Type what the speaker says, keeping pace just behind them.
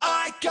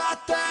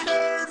got that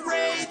nerd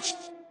rage.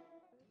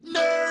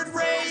 Nerd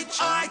rage.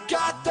 I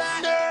got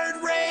that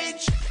nerd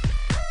rage.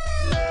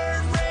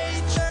 Nerd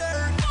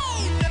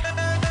rage.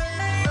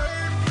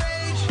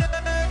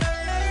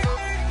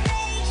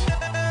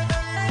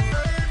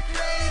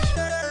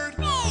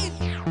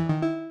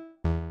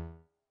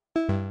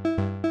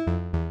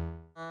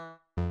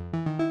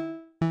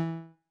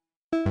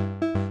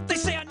 They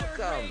say I nerd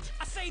Welcome, rage.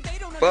 I say they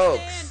don't folks.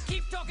 understand.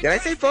 Keep talking Did I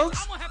say crazy.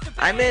 folks? I'm gonna have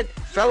to I pay meant it.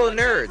 fellow In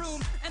the chat nerds.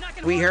 room, and I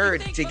can We hardly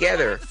heard think, but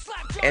together, I'm gonna have to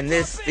slap Jar and Jar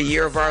this, the Binks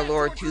year of our inside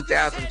Lord George Lucas's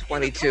head in the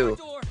 2022,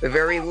 corridor. the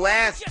very Oh,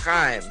 last just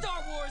time Star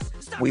Wars.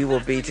 Stop we will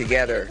that, be you're making it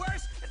together worse.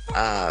 And for the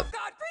uh, love of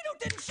God, Greedo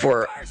didn't shoot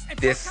for first. And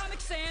this fuck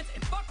Comic Sans,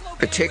 and fuck Logan,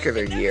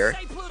 particular and never year.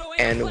 say Pluto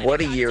And planet,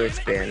 what a year goddammit. it's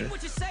I been. mean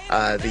what you're saying,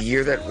 The message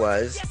year that boards.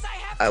 was. Yes,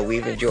 I have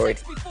We've had enjoyed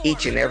sex before.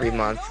 each and every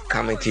month Go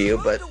coming Mars, to you,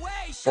 move but it away.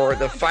 for Shut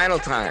the up. final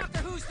Don't tell me time,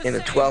 Doctor Who's the in the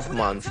same. 12th Without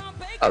month Tom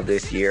Baker, of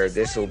this he's year, the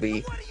this will same.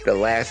 be What do you the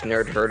mean? last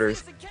Nerd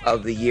Herders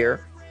of the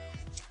year.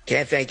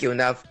 Can't thank you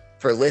enough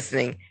for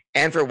listening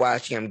and for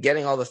watching. I'm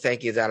getting all the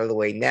thank yous out of the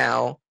way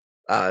now,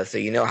 so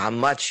you know how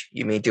much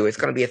you mean to. It's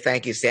going to be a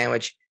thank you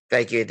sandwich.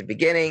 Thank you at the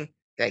beginning,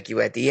 thank you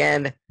at the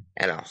end,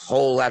 and a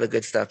whole lot of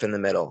good stuff in the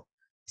middle.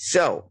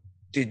 So,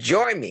 to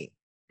join me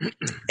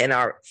in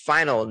our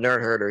final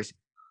Nerd Herders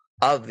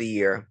of the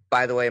year,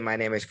 by the way, my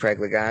name is Craig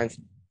Legans,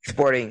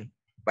 sporting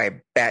my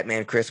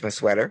Batman Christmas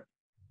sweater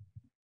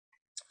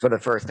for the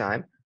first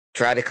time.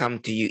 Try to come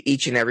to you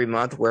each and every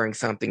month wearing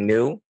something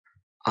new.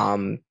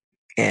 And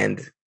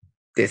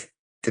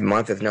the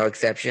month is no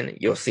exception.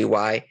 You'll see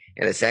why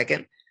in a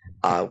second.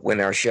 When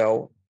our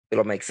show,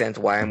 it'll make sense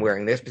why I'm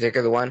wearing this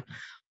particular one.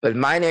 But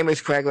my name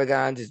is Craig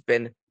Legans. It's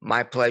been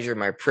my pleasure,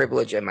 my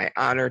privilege, and my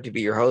honor to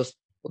be your host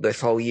for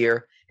this whole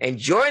year. And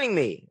joining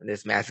me in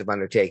this massive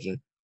undertaking,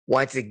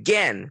 once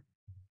again,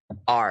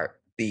 are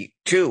the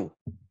two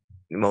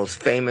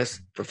most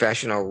famous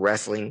professional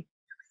wrestling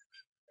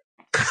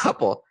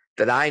couple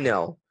that I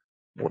know: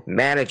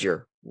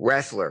 manager,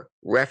 wrestler,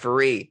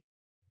 referee,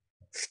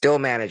 still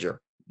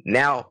manager,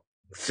 now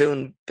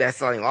soon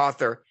best-selling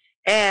author,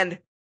 and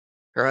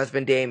her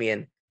husband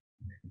Damien.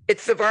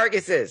 It's the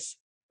Vargases.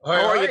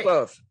 How are you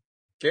both?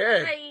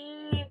 Good.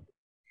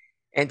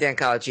 And Dan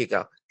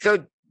Calachico.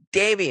 So,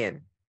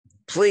 Damien,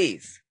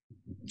 please,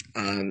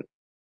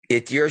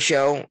 it's your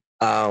show.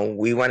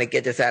 We want to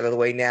get this out of the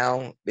way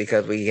now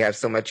because we have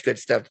so much good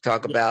stuff to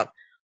talk about.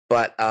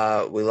 But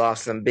we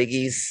lost some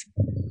biggies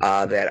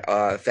that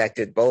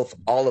affected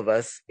all of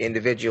us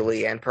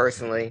individually and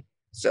personally.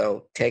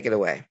 So take it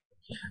away.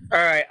 All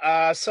right.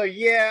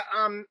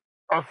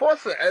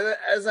 Unfortunately,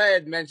 as I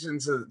had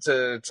mentioned to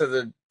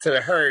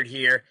the herd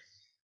here,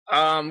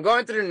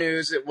 going through the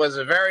news, it was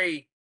a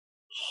very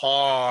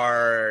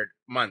hard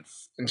month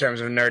in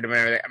terms of nerdom and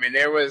everything. I mean,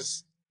 there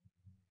was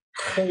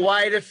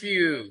quite a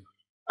few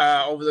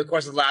over the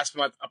course of last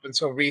month up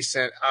until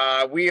recent.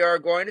 We are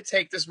going to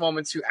take this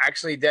moment to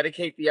actually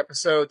dedicate the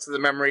episode to the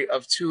memory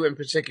of two in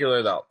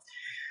particular, though.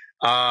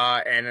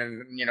 I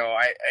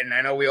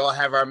know we all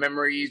have our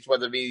memories,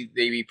 whether they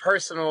be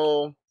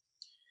personal,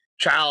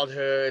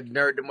 childhood,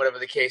 nerddom, whatever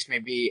the case may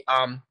be.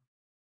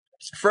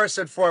 First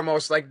and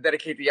foremost, I'd like to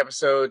dedicate the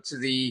episode to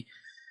the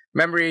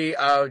memory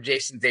of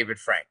Jason David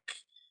Frank.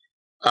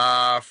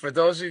 For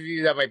those of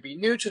you that might be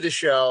new to the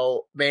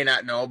show, may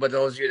not know, but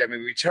those of you that may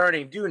be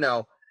returning do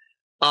know.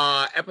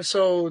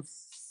 Episode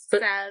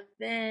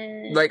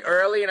 7. Like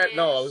early, and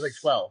no, it was like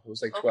 12. It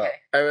was like 12. Okay.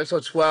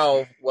 Episode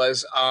 12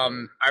 was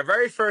our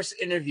very first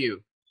interview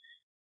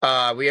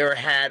we ever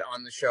had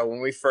on the show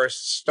when we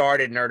first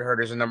started Nerd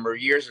Herders a number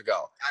of years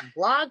ago. On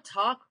Blog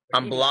Talk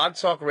Radio. On Blog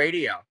Talk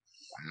Radio.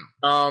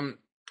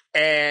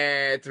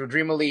 And through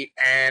Dream Elite,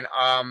 and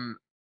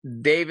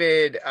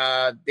David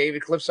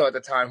Calypso at the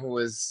time, who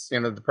was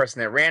the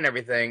person that ran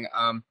everything,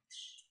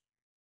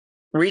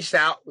 reached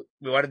out.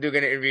 We wanted to do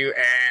an interview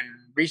and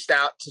reached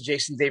out to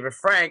Jason David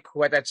Frank,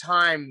 who at that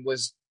time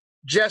was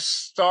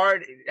just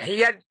started. He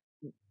had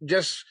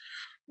just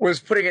was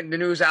putting the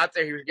news out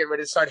there. He was getting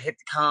ready to start hit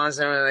the cons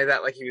and everything like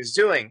that, like he was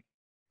doing.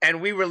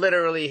 And we were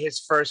literally his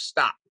first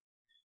stop.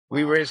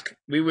 We were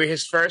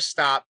his first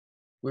stop.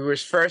 We were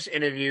his first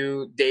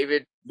interview.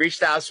 David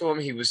reached out to him.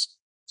 He was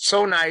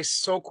so nice,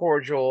 so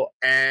cordial,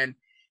 and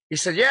he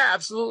said, "Yeah,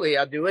 absolutely,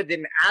 I'll do it."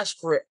 Didn't ask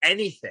for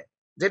anything.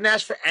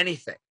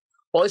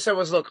 All he said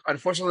was, "Look,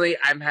 unfortunately,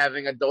 I'm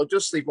having a dojo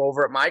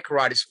sleepover at my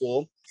karate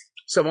school,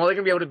 so I'm only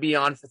going to be able to be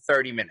on for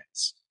 30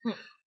 minutes.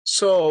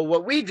 So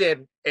what we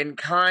did in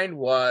kind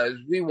was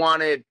we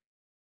wanted,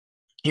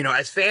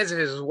 as fans of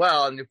his as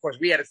well, and of course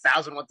we had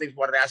 1,001 things we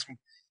wanted to ask him,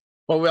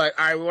 but we're like,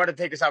 all right, we want to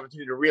take this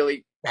opportunity to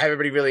really have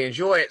everybody really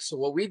enjoy it. So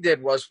what we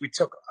did was we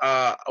took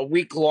a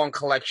week-long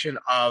collection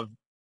of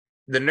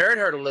the Nerd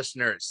Herder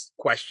listeners'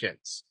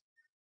 questions,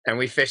 and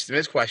we fished them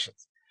as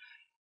questions.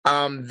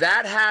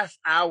 That half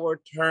hour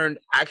turned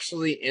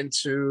actually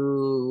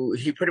into,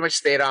 he pretty much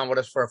stayed on with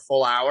us for a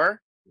full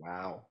hour.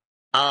 Wow.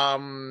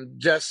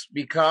 Just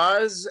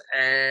because,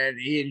 and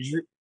he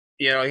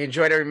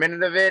enjoyed every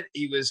minute of it.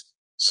 He was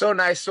so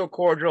nice, so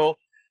cordial.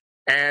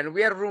 And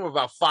we had a room of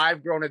about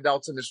 5 grown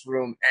adults in this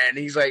room. And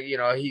he's like,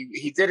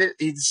 he did it.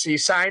 He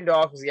signed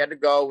off because he had to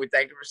go. We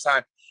thanked him for his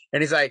time.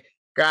 And he's like,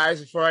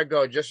 guys, before I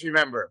go, just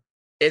remember,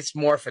 it's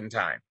morphin'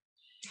 time.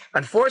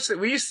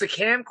 Unfortunately, we used to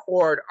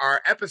camcord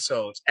our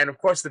episodes. And of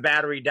course, the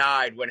battery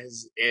died when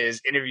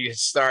his interview had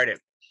started.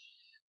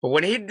 But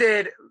when he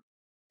did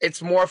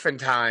It's Morphin'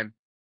 Time,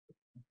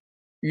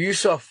 you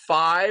saw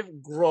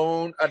 5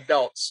 grown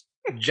adults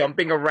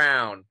jumping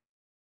around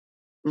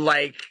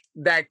like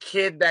that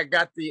kid that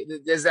got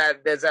there's that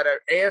an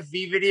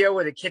AFV video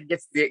where the kid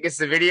gets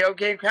the video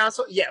game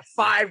console. Yeah,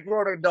 5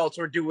 grown adults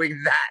were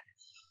doing that.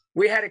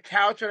 We had a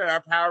couch and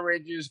our Power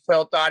Rangers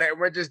felt on it, and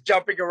we're just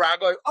jumping around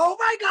going, "Oh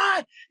my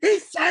God, he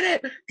said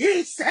it!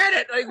 He said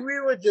it!" Like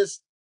we were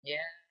just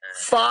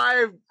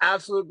 5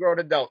 absolute grown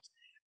adults,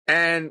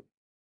 and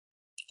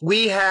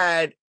we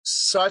had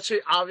such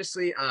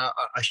obviously a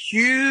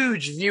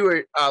huge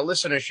viewer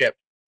listenership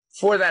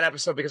for that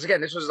episode, because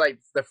again, this was like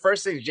the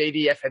first thing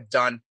JDF had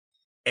done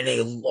in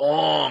a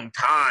long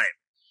time.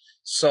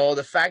 So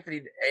the fact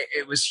that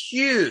it was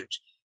huge,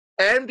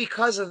 and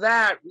because of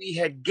that, we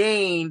had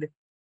gained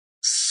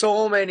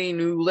so many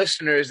new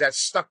listeners that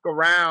stuck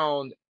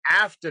around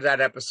after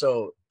that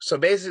episode. So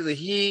basically,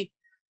 he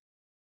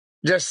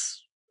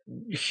just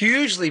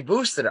hugely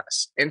boosted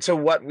us into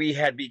what we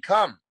had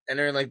become and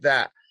everything like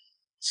that.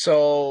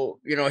 So,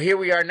 here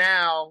we are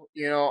now,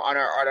 on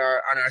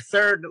our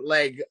third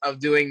leg of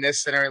doing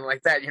this and everything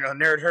like that.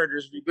 Nerd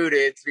Herders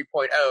rebooted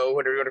 3.0,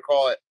 whatever you want to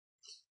call it.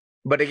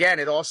 But again,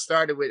 it all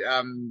started with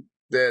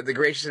the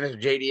graciousness of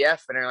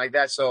JDF and everything like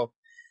that. So,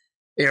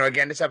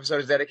 again, this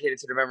episode is dedicated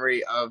to the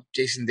memory of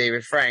Jason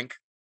David Frank.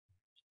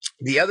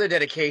 The other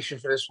dedication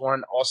for this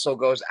one also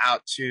goes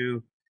out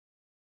to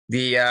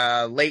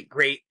the late,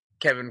 great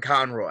Kevin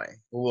Conroy,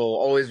 who will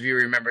always be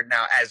remembered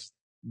now as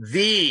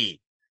the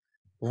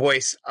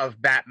voice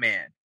of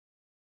Batman.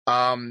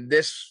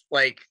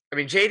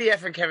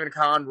 JDF and Kevin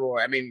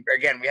Conroy,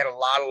 again, we had a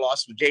lot of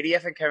losses, but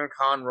JDF and Kevin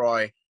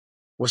Conroy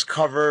was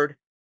covered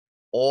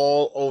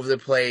all over the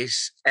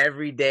place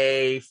every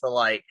day for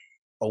like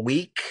a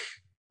week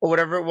or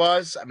whatever it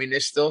was.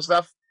 There's still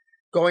stuff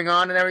going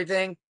on and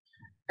everything.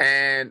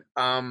 And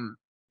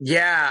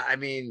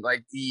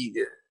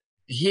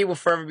he will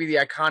forever be the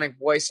iconic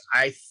voice.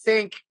 I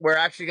think we're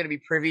actually going to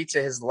be privy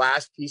to his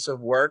last piece of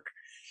work.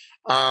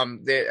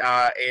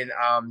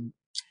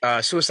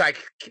 Suicide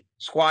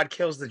Squad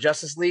Kills the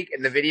Justice League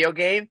in the video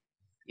game.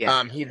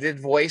 Yeah. He did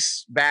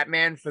voice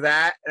Batman for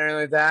that and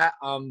everything like that.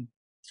 I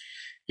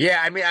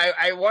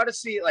want to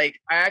see, I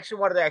actually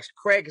wanted to ask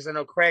Craig, because I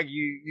know, Craig,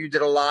 you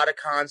did a lot of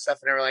con stuff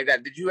and everything like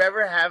that. Did you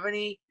ever have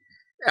any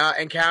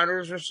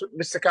encounters with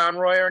Mr.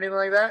 Conroy or anything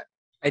like that?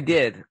 I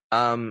did.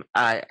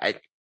 I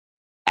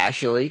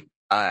actually,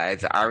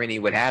 as irony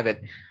would have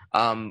it,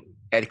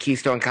 at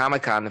Keystone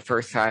Comic-Con, the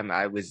first time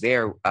I was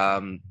there,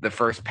 the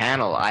first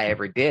panel I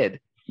ever did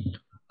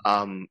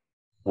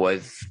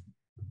was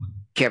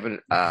Kevin.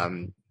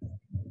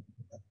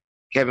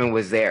 Kevin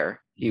was there.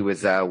 He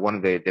was one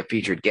of the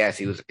featured guests.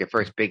 He was the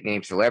first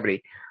big-name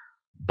celebrity.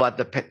 But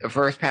the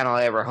first panel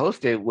I ever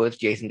hosted was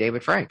Jason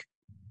David Frank.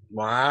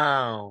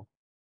 Wow.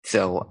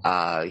 So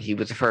he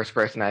was the first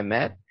person I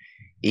met.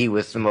 He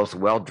was the most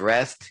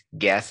well-dressed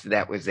guest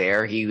that was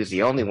there. He was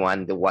the only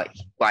one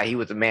why he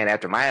was a man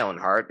after my own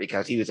heart,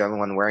 because he was the only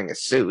one wearing a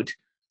suit.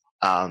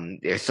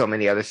 There's so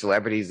many other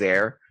celebrities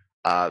there.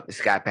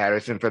 Scott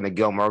Patterson from the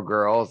Gilmore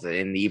Girls,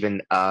 and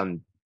even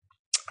Tom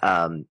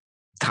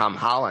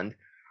Holland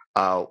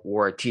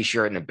wore a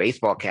T-shirt and a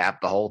baseball cap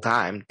the whole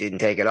time, didn't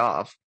take it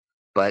off.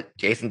 But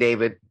Jason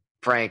David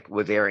Frank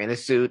was there in a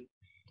suit,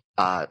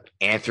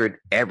 answered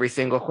every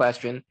single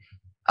question.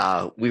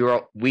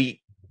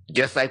 We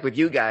just like with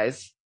you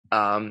guys,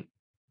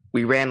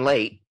 we ran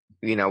late.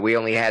 We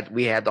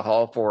had the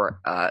hall for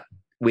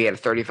we had a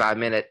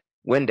 35-minute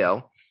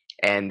window,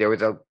 and there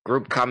was a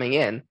group coming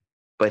in,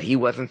 but he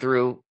wasn't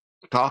through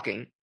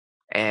talking,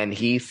 and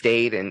he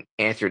stayed and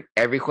answered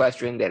every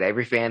question that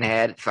every fan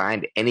had,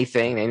 signed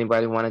anything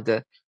anybody wanted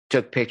to,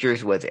 took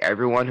pictures with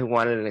everyone who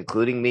wanted it,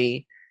 including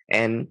me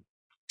and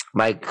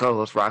my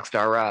co-host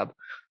Rockstar Rob.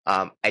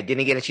 I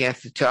didn't get a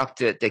chance to talk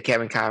to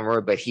Kevin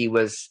Conroy, but he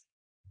was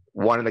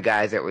one of the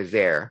guys that was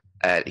there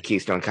at the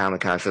Keystone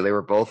Comic-Con. So they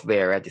were both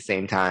there at the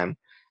same time.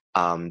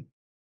 And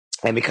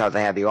because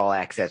I had the all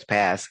access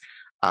pass,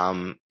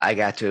 I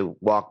got to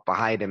walk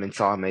behind him and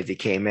saw him as he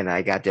came in.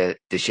 I got to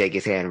shake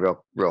his hand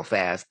real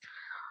fast.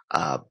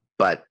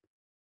 But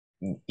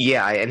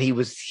yeah, and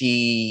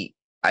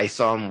I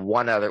saw him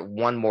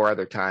one more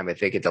other time, I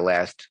think at the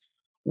last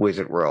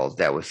Wizard World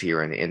that was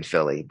here in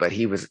Philly. But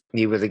he was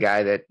a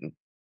guy that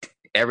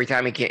every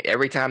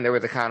time there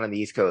was a con on the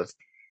East Coast,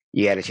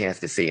 you had a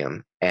chance to see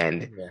him.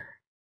 And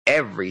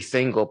every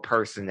single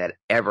person that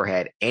ever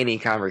had any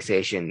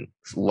conversation,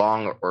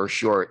 long or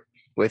short,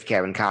 with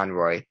Kevin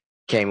Conroy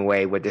came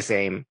away with the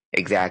same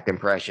exact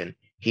impression.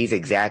 He's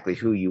exactly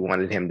who you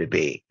wanted him to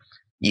be.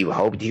 You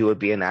hoped he would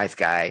be a nice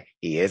guy.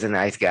 He is a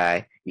nice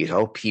guy. You'd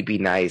hope he'd be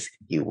nice.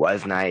 He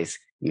was nice.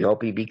 You'd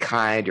hope he'd be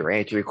kind or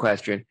answer your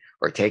question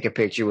or take a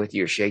picture with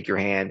you or shake your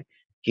hand.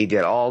 He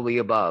did all the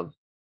above,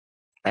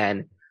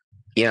 and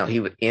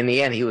in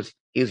the end, he was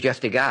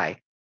just a guy,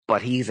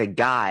 but he's a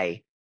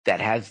guy that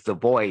has the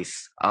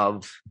voice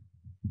of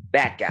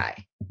that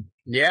guy.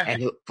 Yeah.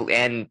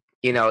 And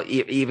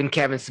even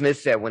Kevin Smith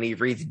said when he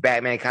reads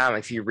Batman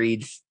comics, he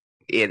reads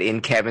it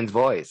in Kevin's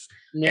voice.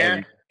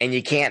 Yeah. And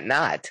you can't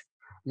not.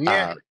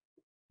 Yeah.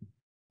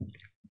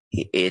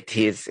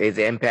 His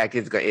impact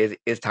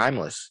is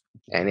timeless,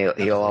 and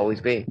he'll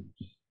always be.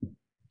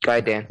 Go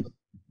ahead, Dan.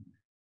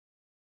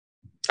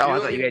 Oh, I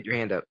thought you had your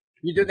hand up.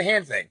 You did the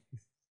hand thing.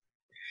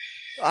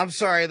 I'm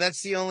sorry.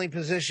 That's the only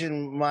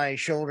position my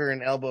shoulder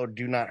and elbow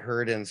do not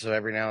hurt in. So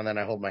every now and then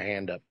I hold my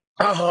hand up.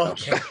 Oh,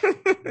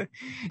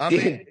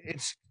 okay.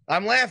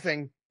 I'm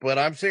laughing, but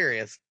I'm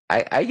serious.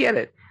 I get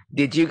it.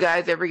 Did you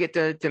guys ever get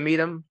to meet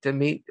him? To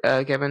meet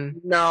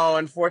Kevin? No,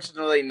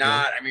 unfortunately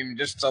not. I mean,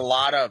 just a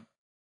lot of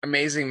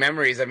amazing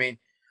memories. I mean,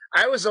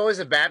 I was always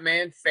a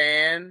Batman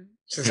fan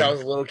since I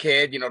was a little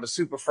kid. The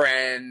Super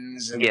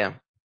Friends. And, Yeah.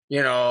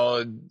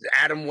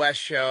 Adam West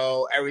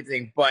show,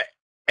 everything. But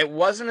it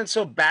wasn't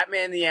until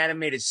Batman the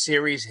Animated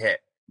Series hit.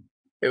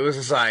 It was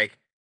just like,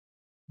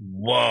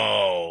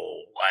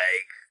 whoa.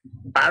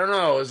 Like, I don't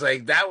know. It was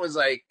like, that was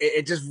like,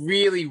 it just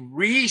really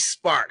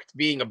re-sparked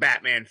being a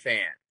Batman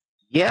fan.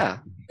 Yeah.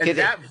 And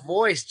that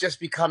voice just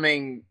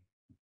becoming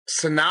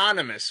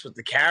synonymous with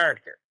the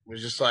character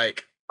was just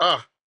like,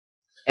 oh.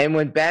 And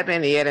when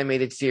Batman the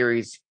Animated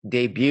Series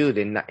debuted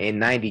in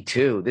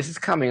 '92, this is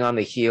coming on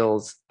the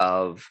heels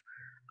of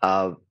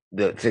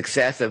the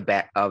success of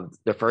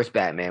the first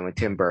Batman with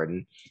Tim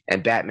Burton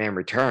and Batman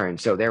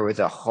Returns. So there was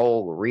a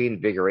whole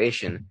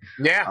reinvigoration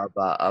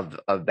of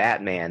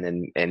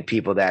Batman, and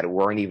people that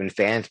weren't even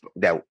fans,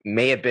 that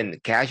may have been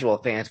casual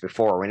fans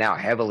before, were now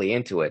heavily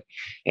into it.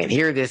 And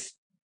here this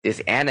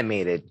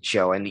animated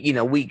show, and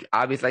we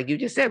obviously, like you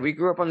just said, we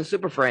grew up on the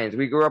Super Friends.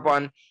 We grew up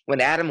on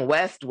when Adam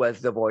West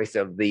was the voice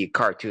of the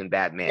cartoon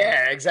Batman.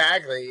 Yeah,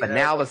 exactly. But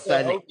now all of a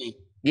sudden,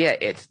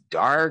 it's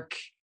dark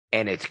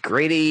and it's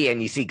gritty,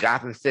 and you see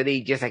Gotham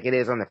City just like it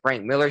is on the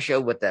Frank Miller show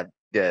with the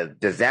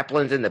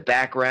Zeppelins in the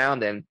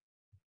background, and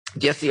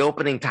just the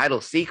opening title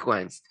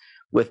sequence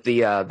with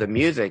the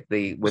music.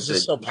 This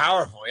is so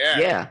powerful. Yeah.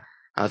 Yeah.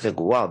 I was like,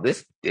 wow,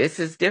 this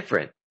is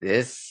different.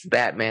 This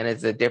Batman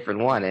is a different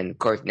one. And of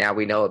course, now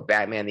we know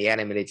Batman the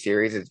Animated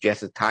Series is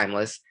just as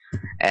timeless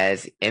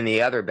as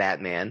any other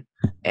Batman,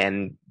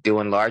 and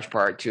due in large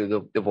part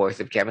to the voice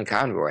of Kevin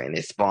Conroy. And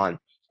it spawned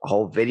a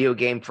whole video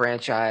game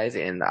franchise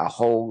and a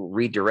whole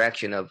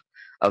redirection of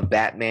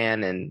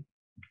Batman, and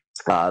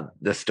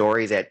the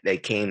stories that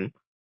came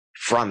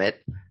from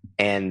it,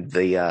 and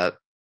the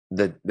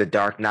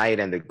Dark Knight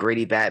and the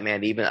gritty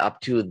Batman, even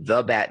up to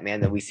the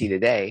Batman that we see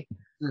today.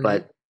 Mm-hmm.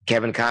 But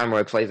Kevin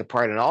Conroy plays a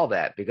part in all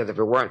that, because if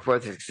it weren't for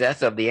the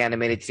success of the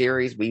animated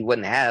series, we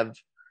wouldn't have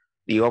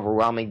the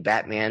overwhelming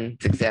Batman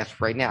success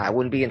right now. I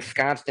wouldn't be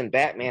ensconced in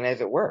Batman, as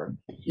it were.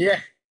 Yeah.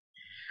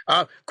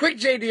 Quick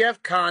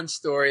JDF Con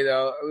story,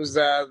 though. It was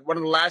one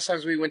of the last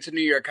times we went to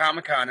New York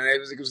Comic Con, and it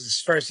was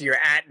his first year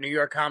at New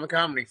York Comic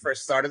Con when he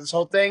first started this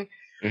whole thing.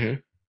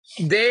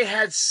 Mm-hmm. They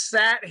had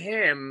sat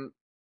him,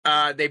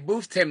 they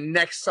boofed him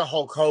next to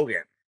Hulk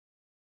Hogan.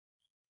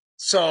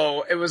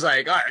 So it was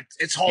like, all right,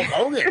 it's Hulk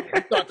Hogan. We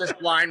thought this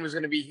line was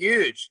going to be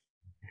huge.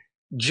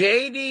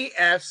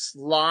 JDF's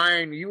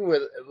line, it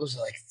was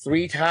like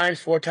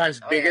 4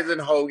 times bigger than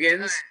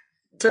Hogan's,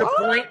 to the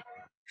point.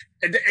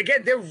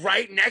 Again, they're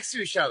right next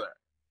to each other.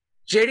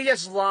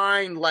 JDF's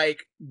line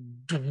like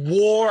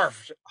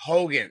dwarfed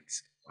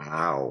Hogan's.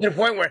 Wow. To the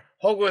point where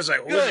Hogan was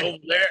like, "Who's over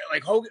there?"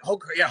 Like Hulk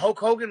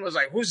Hogan was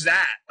like, "Who's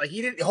that?" Like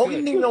Hogan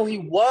didn't even know he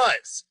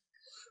was.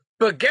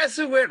 But guess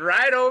who went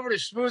right over to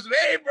Spooz?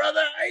 Hey,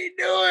 brother, how you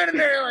doing? And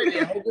they're like,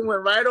 Hogan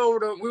went right over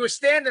to him. We were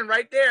standing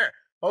right there.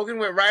 Hogan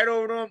went right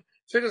over to him.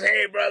 So he goes,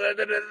 "Hey, brother."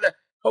 Da, da, da.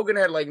 Hogan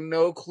had like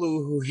no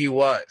clue who he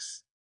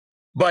was,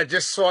 but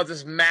just saw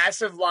this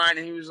massive line,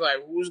 and he was like,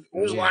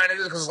 "Whose line is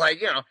this?" Because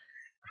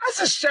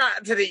that's a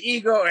shot to the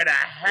ego and a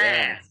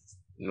half.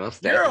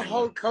 Most You're a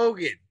Hulk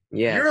Hogan.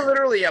 Yeah. You're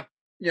literally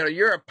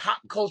you're a pop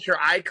culture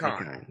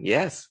icon.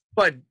 Yes.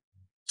 But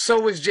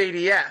so was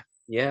JDF.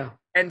 Yeah.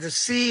 And to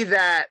see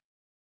that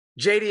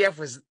JDF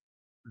was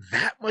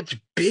that much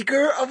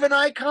bigger of an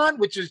icon,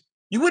 which is,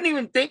 you wouldn't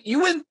even think,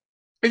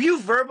 if you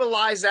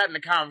verbalize that in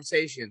a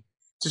conversation,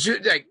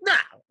 like,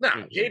 no,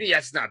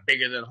 JDF's not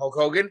bigger than Hulk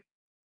Hogan.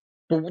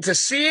 But to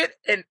see it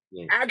in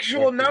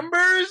actual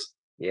numbers,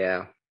 he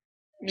was.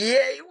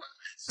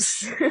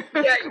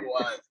 Yeah, he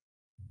was.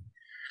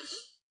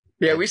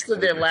 Yeah, we stood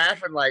there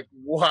laughing like,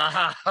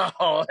 wow,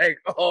 like,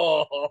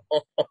 oh.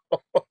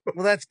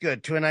 Well, that's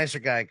good. To a nicer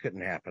guy, it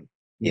couldn't happen.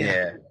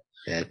 Yeah.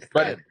 That's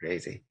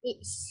crazy.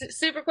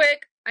 Super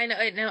quick. I know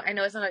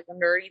it's not like a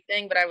nerdy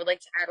thing, but I would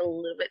like to add a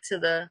little bit to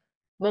the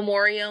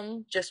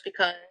memoriam, just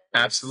because.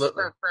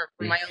 Absolutely.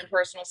 For my own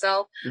personal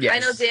self. Yes. I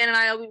know Dan and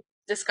I will be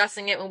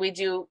discussing it when we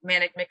do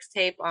Manic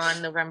Mixtape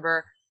on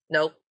November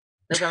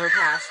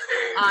past.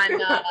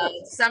 On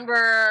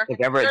December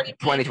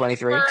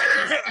 2023.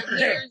 New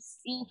Year's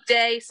Eve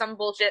day, some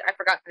bullshit. I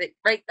forgot.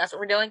 Right? That's what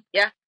we're doing?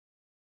 Yeah?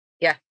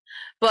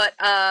 But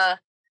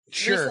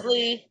Sure.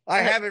 recently, I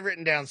have it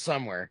written down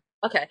somewhere.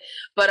 okay.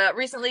 But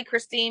recently,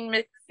 Christine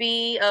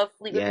McVie of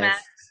Fleetwood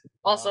Mac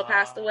also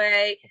passed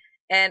away.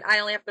 And I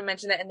only have to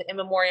mention that in the in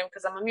memoriam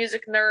because I'm a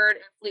music nerd,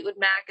 and Fleetwood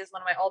Mac is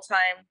one of my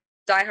all-time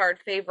diehard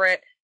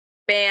favorite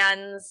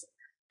bands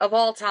of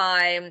all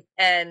time.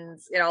 And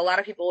a lot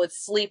of people would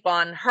sleep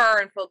on her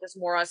and focus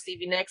more on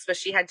Stevie Nicks, but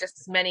she had just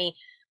as many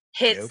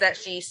hits that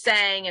she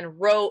sang and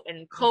wrote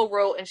and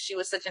co-wrote, and she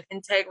was such an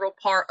integral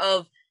part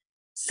of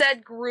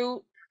said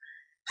group.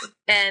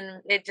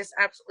 And it just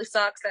absolutely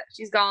sucks that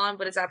she's gone,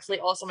 but it's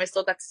absolutely awesome. I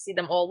still got to see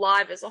them all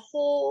live as a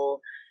whole.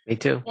 Me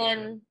too.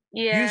 And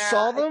yeah, You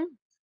saw them?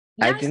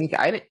 I didn't.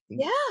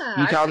 Yeah.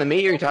 You talking to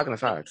me or you talking to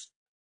Fox?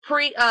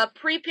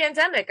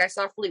 Pre-pandemic, I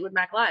saw Fleetwood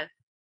Mac live.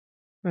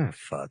 Oh,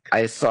 fuck.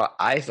 I saw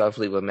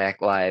Fleetwood Mac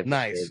live.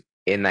 Nice.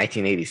 In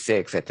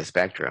 1986 at the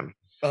Spectrum.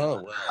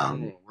 Oh,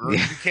 well. We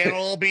can't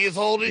all be as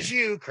old as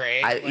you,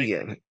 Craig.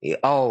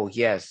 Oh,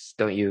 yes.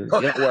 Don't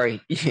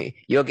worry.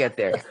 You'll get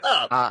there.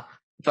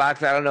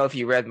 Fox, I don't know if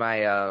you read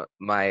my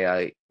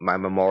my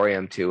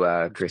memoriam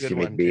to Christy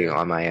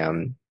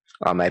McVie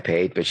on my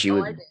page, but she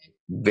was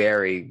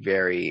very,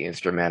 very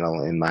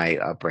instrumental in my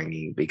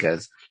upbringing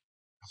because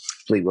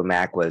Fleetwood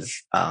Mac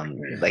was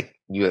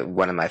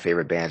one of my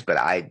favorite bands, but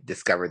I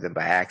discovered them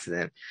by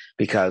accident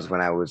because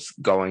when I was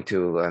going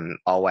to an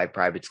all-white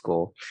private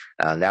school,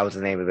 that was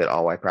the name of it,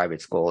 all-white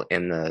private school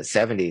in the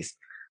 70s.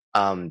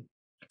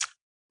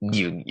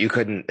 You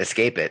couldn't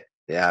escape it.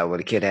 When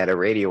a kid had a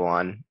radio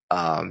on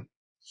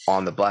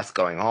the bus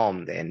going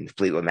home, and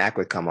Fleetwood Mac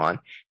would come on,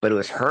 but it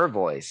was her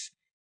voice.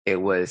 It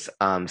was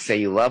Say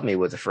You Love Me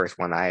was the first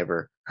one I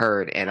ever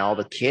heard, and all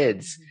the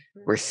kids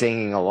were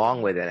singing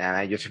along with it. And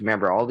I just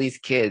remember all these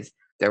kids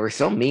that were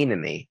so mean to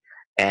me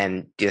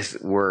and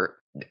just were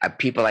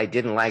people I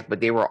didn't like, but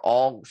they were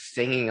all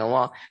singing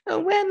along.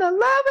 And when the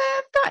love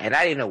has died, and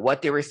I didn't know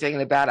what they were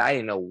singing about. I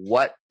didn't know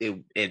what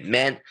it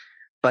meant,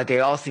 but they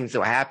all seemed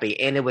so happy,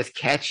 and it was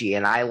catchy,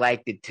 and I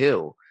liked it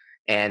too.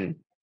 And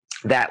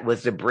that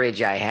was the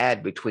bridge I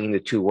had between the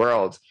two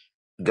worlds,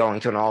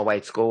 going to an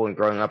all-white school and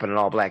growing up in an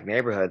all-black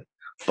neighborhood.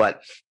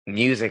 But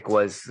music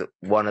was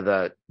one of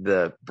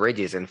the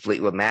bridges, and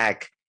Fleetwood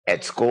Mac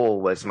at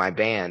school was my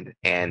band,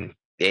 and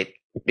it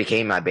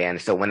became my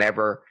band. So when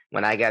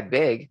I got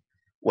big,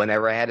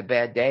 whenever I had a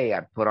bad day,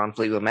 I put on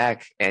Fleetwood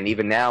Mac. And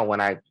even now,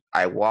 when I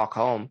walk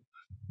home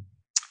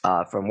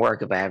from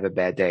work, if I have a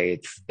bad day,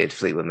 it's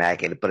Fleetwood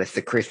Mac. But it's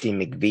the Christy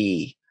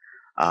McVie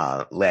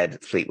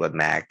led Fleetwood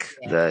Mac,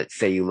 the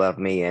Say You Love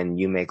Me and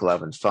You Make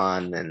Lovin'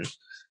 Fun,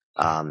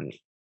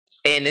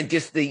 and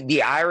just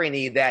the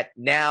irony that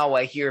now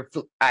I hear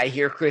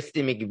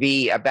Christy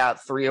McVie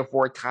about 3 or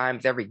 4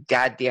 times every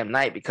goddamn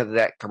night because of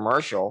that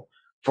commercial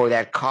for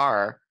that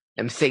car.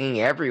 I'm singing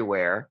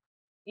everywhere.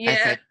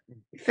 Yeah.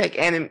 It's like,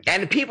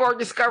 and people are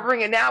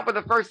discovering it now for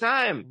the first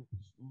time.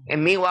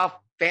 And meanwhile,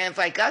 fans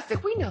like us,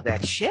 we know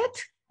that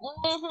shit.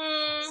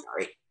 Mm-hmm.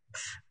 Sorry.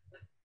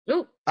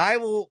 Ooh. I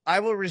will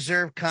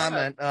reserve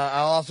comment.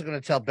 I'm also going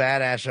to tell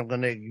Badass I'm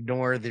going to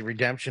ignore the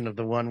redemption of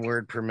the 1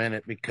 word per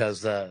minute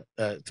because it's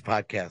a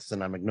podcast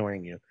and I'm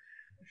ignoring you.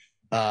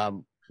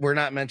 We're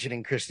not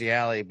mentioning Christy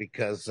Alley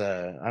because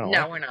I don't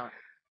know. No, we're not.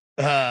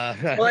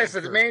 Well, I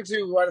said the main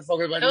two. What the fuck?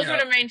 Those were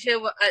the main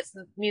two.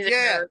 Music.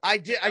 Yeah,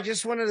 nerd. I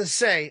just wanted to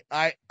say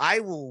I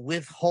will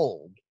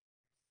withhold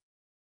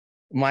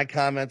my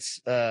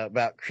comments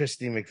about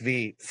Christy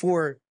McVie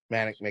for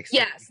Manic Mixtape.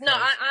 Yes, no,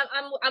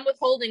 I'm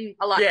withholding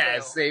a lot. Yeah,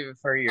 too. save it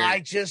for you. I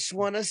just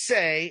want to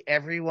say,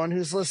 everyone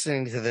who's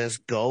listening to this,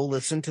 go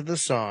listen to the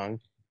song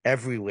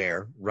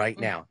Everywhere right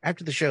now.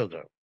 After the show,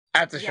 though.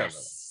 At the show,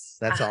 Yes.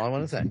 That's all I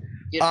want to say.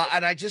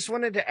 And I just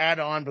wanted to add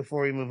on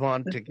before we move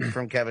on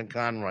from Kevin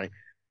Conroy.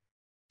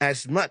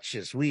 As much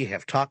as we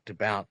have talked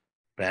about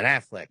Ben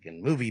Affleck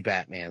and movie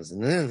Batmans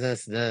and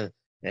this,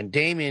 and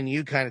Damien,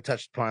 you kind of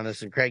touched upon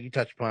this, and Craig, you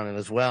touched upon it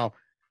as well.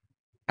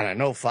 And I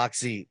know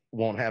Foxy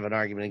won't have an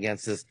argument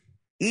against this.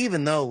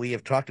 Even though we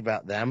have talked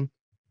about them,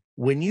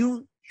 when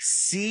you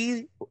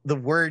see the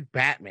word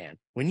Batman,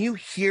 when you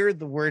hear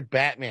the word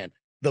Batman,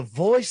 the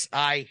voice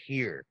I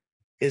hear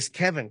is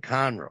Kevin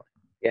Conroy.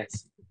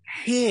 Yes.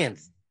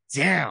 Hands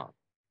down.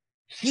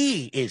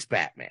 He is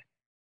Batman.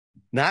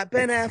 Not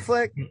Ben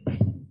Affleck,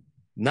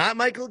 not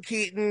Michael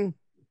Keaton,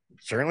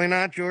 certainly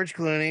not George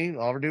Clooney,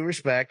 all due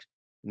respect,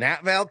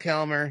 not Val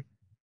Kilmer.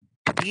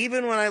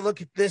 Even when I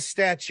look at this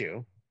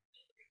statue,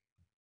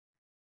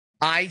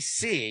 I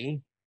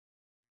see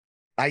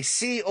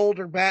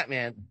older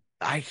Batman.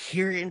 I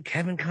hear it in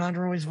Kevin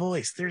Conroy's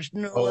voice. There's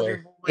no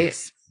other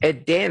voice.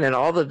 It's Dan, and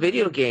all the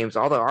video games,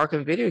 all the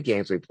Arkham video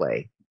games we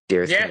play.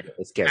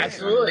 It's Kevin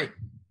absolutely. Conroy.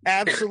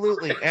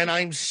 Absolutely. And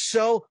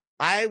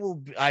I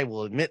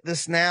will admit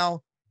this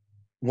now.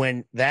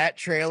 When that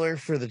trailer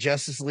for the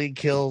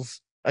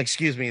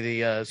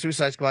the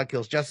Suicide Squad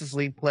kills Justice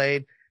League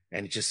played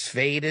and it just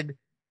faded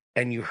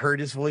and you heard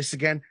his voice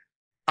again,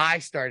 I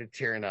started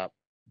tearing up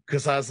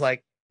because I was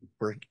like,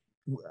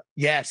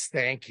 yes,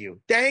 thank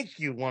you. Thank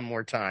you one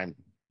more time.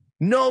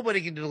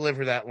 Nobody can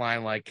deliver that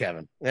line like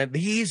Kevin. And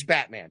he's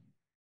Batman.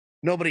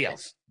 Nobody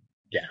else.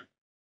 Yeah.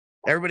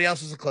 Everybody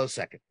else is a close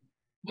second.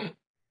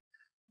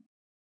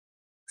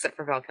 Except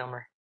for Val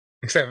Kilmer.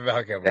 Except for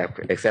Val Kilmer.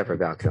 Except for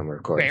Val Kilmer,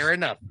 of course. Fair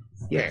enough.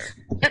 Yes.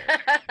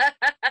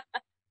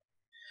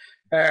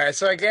 All right.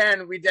 So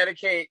again, we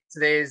dedicate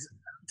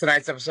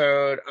tonight's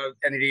episode of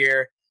End of the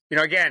Year. You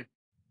know, again,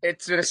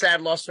 it's been a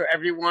sad loss for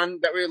everyone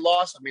that we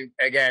lost. I mean,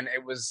 again,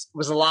 it was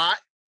a lot.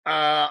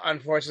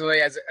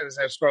 Unfortunately, as I was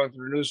scrolling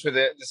through the news for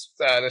this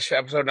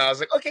episode, and I was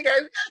like, okay,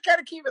 guys, I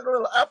gotta keep it a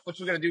little up, which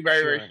we're gonna do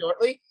very, very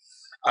shortly.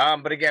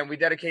 But again, we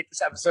dedicate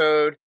this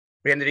episode,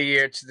 the end of the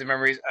year, to the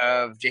memories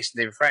of Jason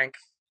David Frank,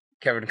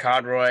 Kevin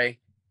Conroy.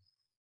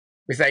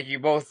 We thank you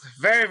both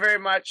very, very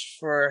much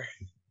for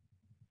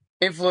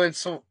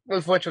influential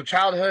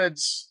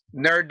childhoods,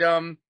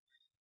 nerddom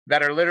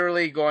that are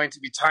literally going to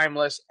be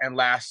timeless and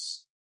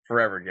last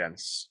forever again.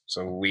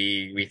 So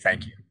we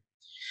thank you.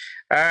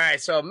 All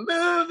right, so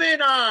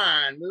moving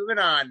on now. We're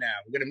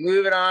going to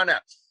move it on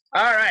up.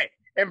 All right,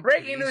 and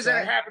breaking news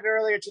that happened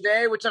earlier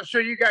today, which I'm sure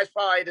you guys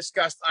probably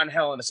discussed on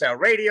Hell in a Cell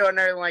Radio and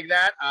everything like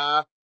that.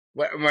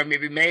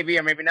 Maybe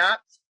or maybe not.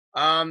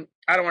 I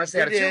don't want to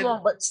say it too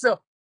long, but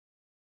still.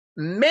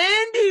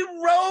 Mandy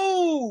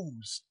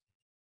Rose,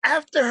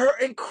 after her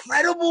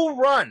incredible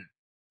run.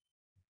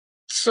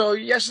 So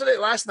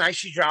last night,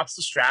 she drops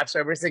the straps.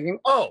 Everybody's thinking,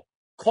 oh,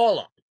 call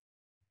up.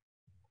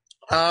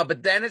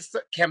 But then it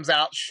comes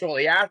out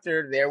shortly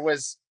after there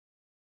was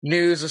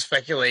news or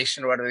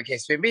speculation or whatever the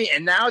case may be.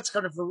 And now it's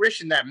come to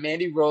fruition that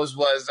Mandy Rose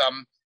was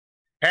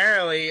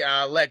apparently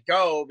let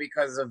go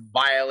because of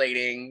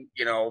violating,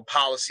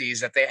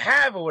 policies that they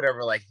have or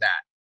whatever like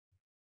that.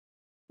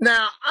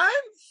 Now, I'm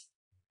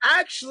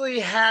actually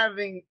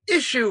having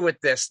issue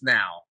with this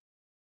now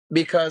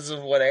because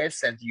of what I had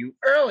sent you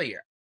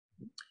earlier.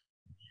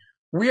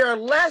 We are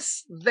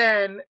less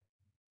than...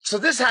 So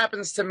this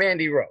happens to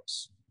Mandy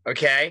Rose,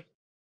 okay?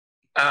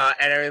 And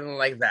everything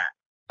like that.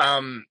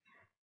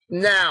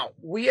 Now,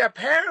 we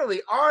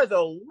apparently are,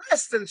 though,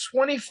 less than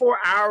 24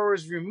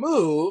 hours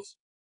removed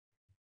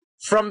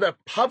from the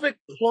public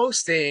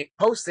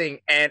posting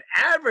and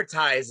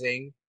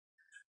advertising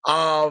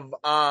of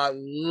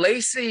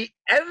Lacey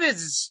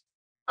Evans'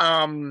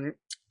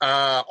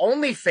 OnlyFans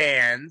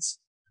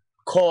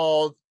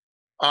called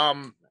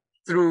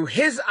Through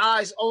His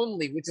Eyes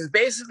Only, which is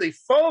basically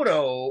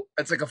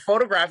it's like a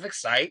photographic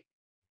site,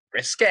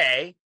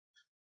 risque,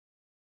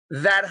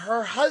 that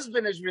her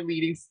husband is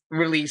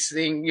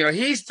releasing,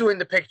 he's doing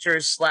the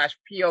pictures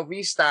 /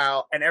 POV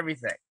style and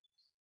everything.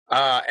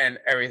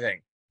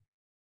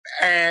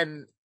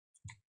 And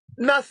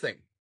nothing.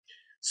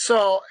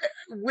 So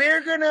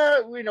we're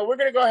gonna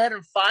go ahead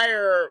and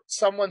fire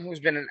someone who's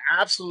been an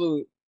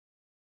absolute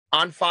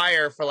on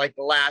fire for like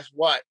the last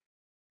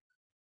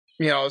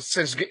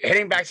since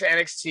heading back to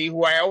NXT,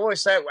 who I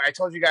always said, I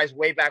told you guys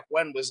way back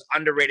when, was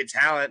underrated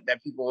talent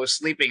that people were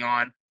sleeping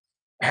on.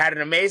 Had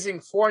an amazing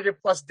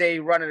 400+ day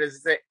run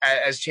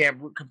as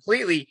champ,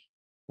 completely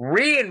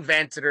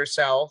reinvented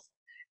herself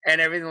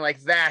and everything like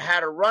that.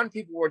 Had a run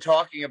people were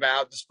talking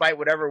about, despite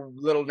whatever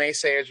little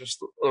naysayers were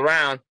still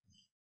around,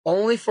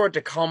 only for it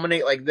to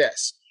culminate like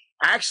this.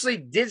 Actually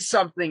did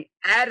something,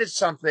 added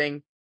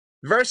something,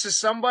 versus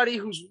somebody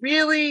who's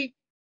really,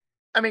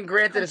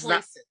 granted, it's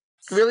not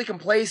really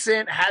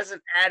complacent,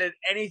 hasn't added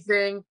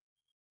anything.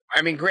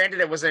 Granted,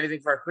 it wasn't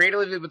anything for her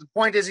creatively, but the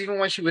point is, even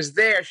when she was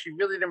there, she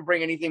really didn't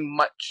bring anything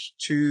much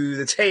to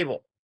the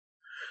table.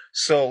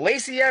 So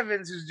Lacey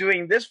Evans, who's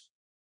doing this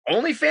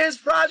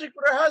OnlyFans project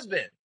with her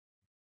husband,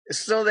 is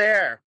still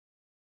there.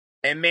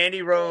 And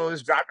Mandy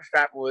Rose dropped her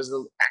strap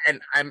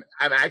and I'm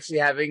actually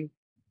having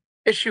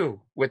issue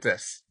with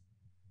this.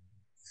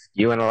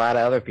 You and a lot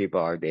of other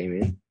people are,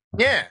 Damien.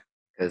 Yeah.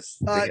 Because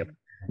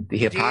the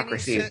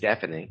hypocrisy is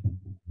deafening.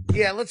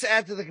 Yeah, let's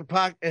add to the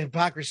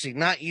hypocrisy.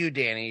 Not you,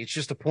 Danny. It's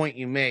just a point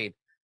you made.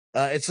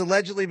 It's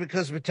allegedly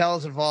because Mattel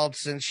is involved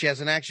since she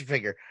has an action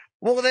figure.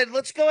 Well, then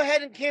let's go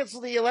ahead and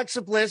cancel the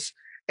Alexa Bliss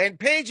and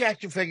Paige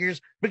action figures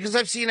because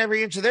I've seen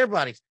every inch of their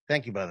bodies.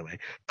 Thank you, by the way.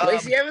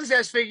 Lacey Evans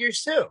has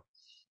figures too.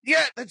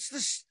 Yeah,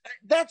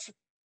 that's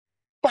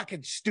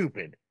fucking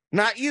stupid.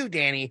 Not you,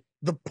 Danny.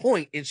 The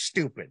point is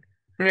stupid.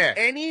 Yeah.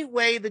 Any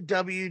way the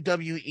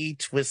WWE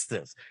twists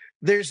this,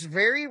 there's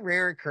very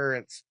rare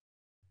occurrence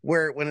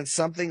where when it's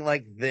something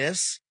like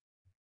this,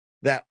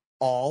 that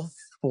all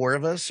four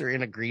of us are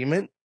in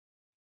agreement.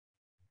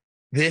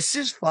 This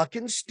is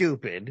fucking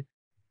stupid.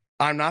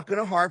 I'm not going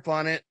to harp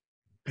on it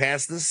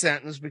past this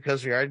sentence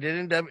because we already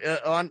did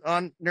on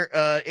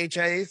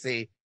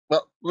HIAC.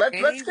 Well,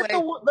 let's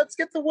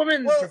get the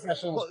woman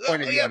professional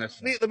point of view on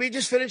this. Let me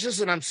just finish this,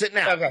 and I'm sitting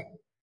out. Okay.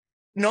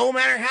 No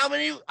matter how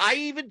many, I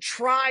even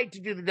tried to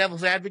do the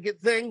devil's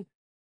advocate thing,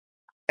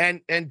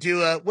 and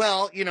do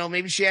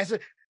maybe she has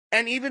to.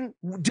 And even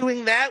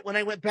doing that, when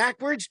I went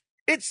backwards,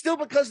 it's still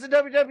because the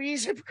WWE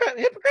is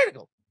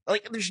hypocritical.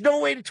 Like, there's no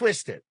way to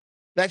twist it.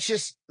 That's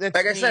like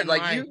I said,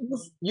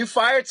 you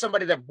fired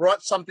somebody that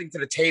brought something to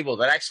the table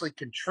that actually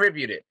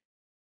contributed,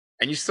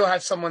 and you still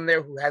have someone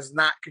there who has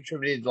not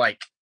contributed like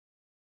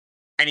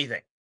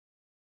anything.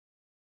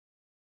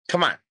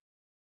 Come on.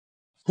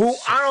 who,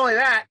 not only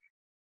that,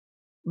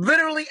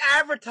 literally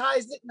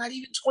advertised it not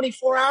even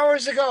 24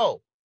 hours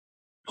ago.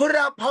 Put it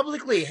out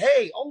publicly.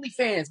 Hey,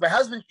 OnlyFans, my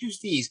husband shoots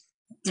these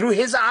through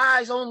his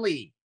eyes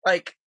only.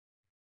 Like,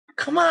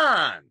 come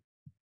on.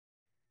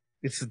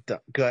 It's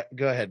go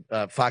ahead,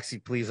 Foxy.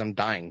 Please, I'm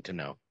dying to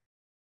know.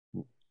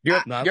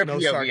 Your No POV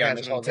on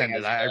this sarcasm whole thing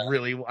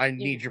intended. is, I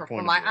need your For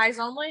point. my of view. eyes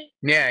only.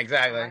 yeah,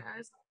 exactly. My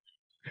eyes.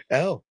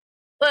 Oh,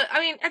 But I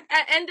mean, at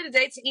end of the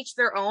day, to each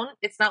their own.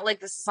 It's not like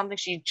this is something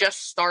she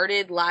just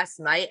started last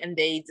night and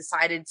they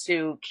decided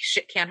to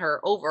shit can her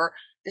over.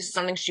 This is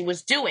something she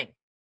was doing,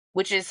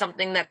 which is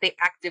something that they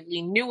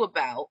actively knew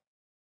about.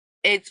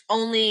 There's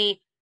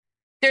only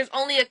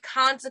a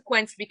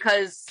consequence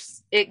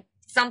because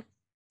some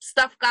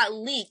stuff got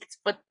leaked,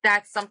 but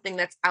that's something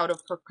that's out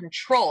of her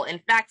control. In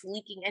fact,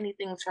 leaking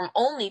anything from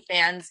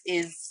OnlyFans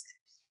is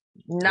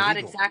not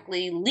Illegal.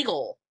 exactly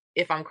legal,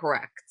 if I'm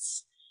correct.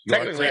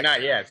 Technically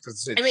not yet.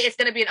 I mean, it's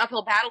going to be an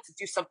uphill battle to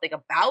do something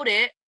about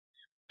it,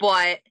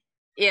 but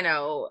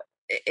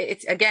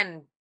it's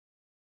again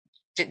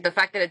the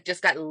fact that it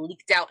just got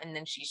leaked out and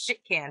then she shit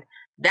canned.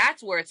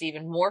 That's where it's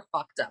even more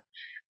fucked up.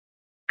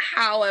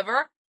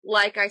 However,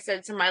 like I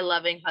said to my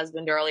loving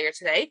husband earlier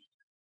today,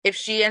 if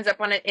she ends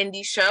up on an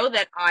indie show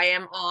that I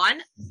am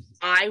on,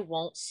 I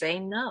won't say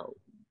no.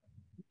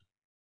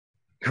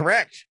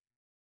 correct.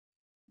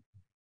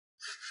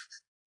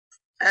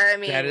 I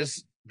mean,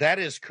 That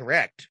is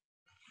correct.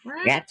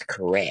 right? That's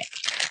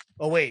correct.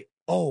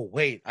 Oh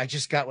wait, I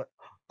just got what.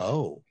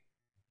 Oh,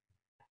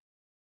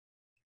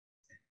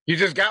 You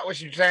just got what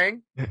you're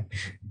saying?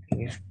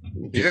 You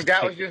just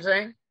got what you're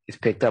saying? It's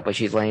picked up when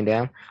she's laying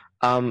down.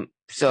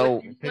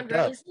 So picked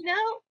up.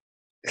 No.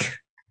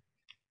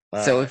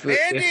 So if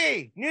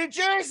Andy, New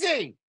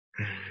Jersey,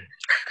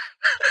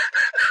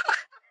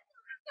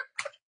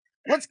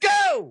 let's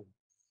go.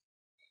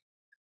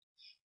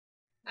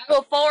 I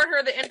will forward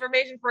her the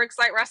information for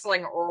Excite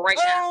Wrestling right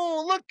now.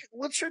 Oh, look,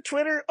 what's her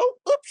Twitter? Oh,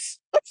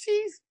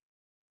 oopsies.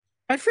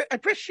 I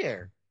press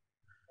share.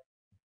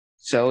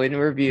 So in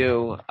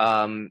review,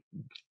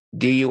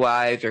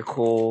 DUIs are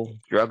cool,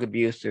 drug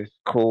abuse is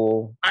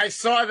cool, I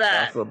saw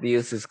that. sexual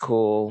abuse is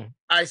cool,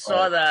 I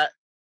saw that.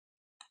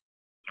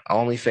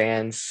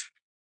 OnlyFans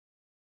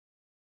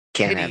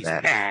can't have Titties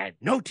that. bad,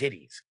 no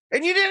titties,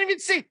 and you didn't even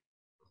see.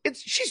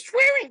 She's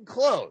wearing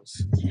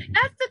clothes.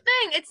 That's the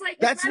thing. It's like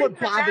That's what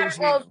bothers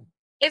me.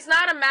 It's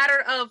not a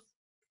matter of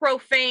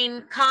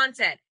profane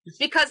content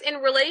because in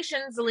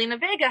relation, Zelina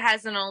Vega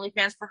has an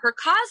OnlyFans for her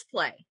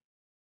cosplay.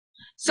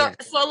 So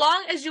Yes. so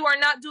long as you are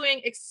not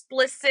doing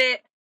explicit,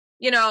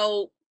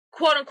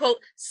 quote unquote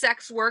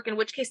sex work, in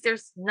which case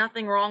there's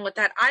nothing wrong with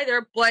that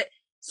either. But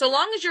so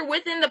long as you're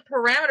within the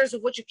parameters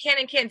of what you can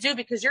and can't do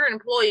because you're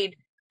employed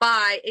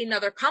by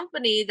another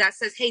company that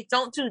says, hey,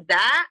 don't do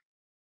that.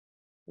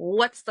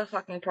 What's the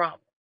fucking problem?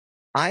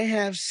 I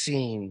have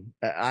seen.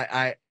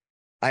 I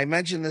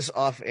mentioned this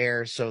off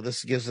air, so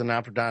this gives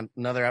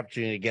another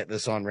opportunity to get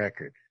this on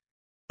record.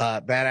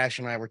 Bad Ash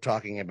and I were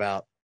talking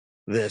about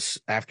this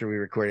after we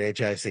recorded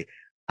HIC.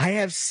 I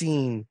have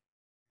seen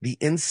the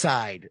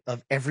inside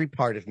of every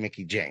part of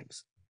Mickey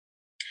James.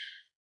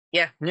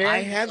 Yeah. I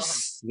have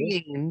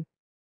seen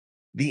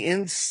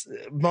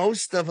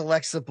most of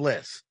Alexa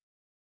Bliss.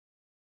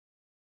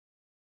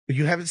 But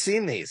you haven't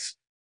seen these.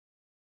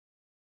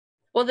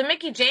 Well, the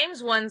Mickey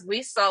James ones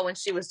we saw when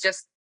she was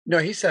just, No,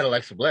 he said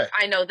Alexa Bliss.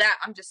 I know that.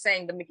 I'm just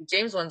saying the Mickey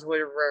James ones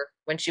were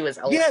when she was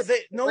Yeah,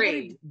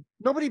 nobody.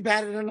 nobody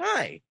batted an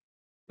eye.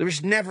 There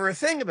was never a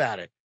thing about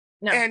it.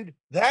 No. And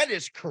that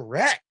is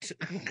correct.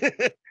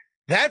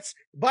 That's,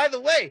 by the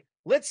way,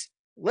 let's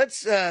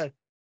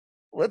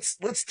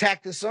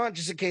tack this on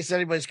just in case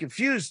anybody's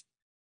confused.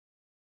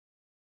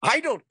 I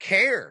don't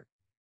care.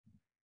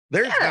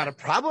 There's not a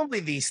problem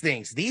with these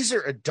things. These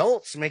are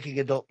adults making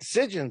adult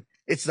decisions.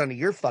 It's none of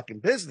your fucking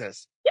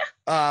business.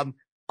 Yeah.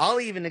 I'll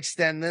even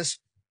extend this.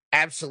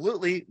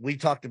 Absolutely. We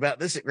talked about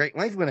this at great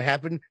length when it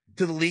happened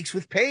to the leaks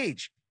with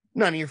Paige.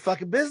 None of your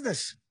fucking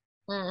business.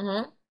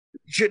 Mm-hmm.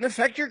 Shouldn't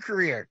affect your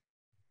career.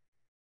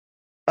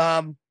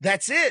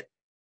 That's it.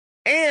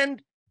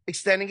 And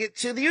extending it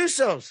to the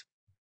Usos.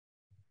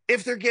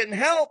 If they're getting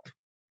help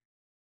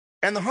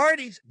and the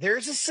Hardys,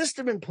 there's a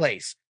system in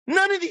place.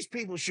 None of these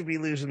people should be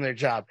losing their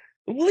job.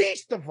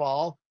 Least of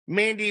all,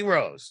 Mandy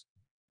Rose.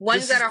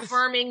 Ones that are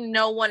harming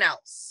no one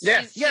else.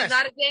 Yes, She's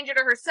not a danger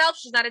to herself.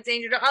 She's not a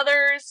danger to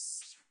others.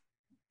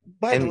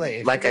 By the And way,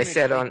 if like you're I gonna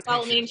said take on-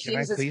 Well, I mean, pictures,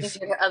 can she's a please?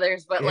 danger to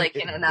others, but like,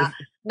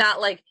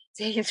 not like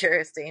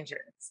dangerous.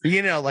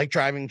 Like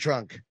driving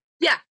drunk.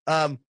 Yeah.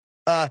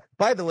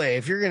 By the way,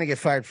 if you're gonna get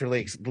fired for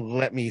leaks,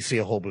 let me see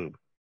a whole boob.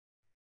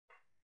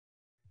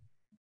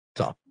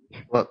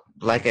 Well,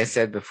 like I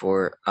said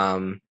before,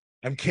 I'm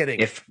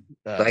kidding. if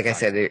like I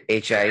said, at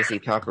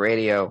HIC Talk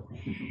Radio,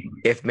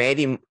 if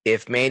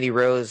Mandy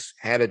Rose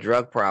had a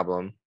drug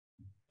problem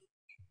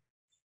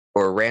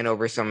or ran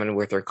over someone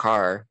with her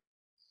car,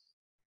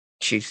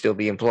 she'd still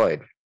be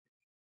employed.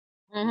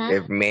 Mm-hmm.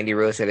 If Mandy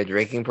Rose had a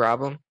drinking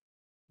problem,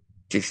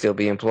 she'd still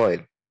be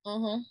employed.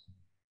 Mm-hmm.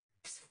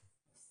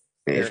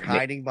 They're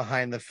hiding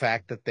behind the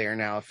fact that they're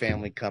now a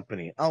family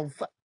company. Oh,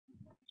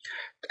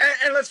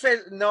 And let's face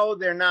it, no,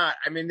 they're not.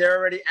 I mean, they're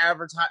already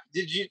advertised.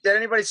 Did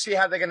anybody see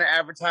how they're going to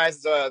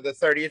advertise the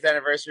 30th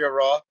anniversary of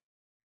Raw?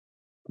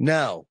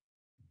 no.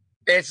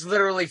 It's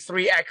literally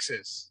 3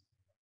 X's.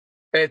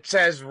 It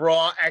says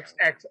Raw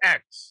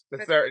XXX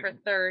For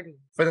 30.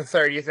 for the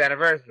 30th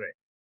anniversary.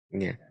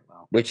 Yeah,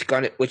 which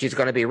is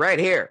gonna be right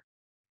here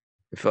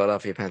in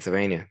Philadelphia,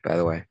 Pennsylvania. By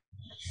the way,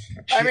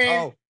 I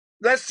mean,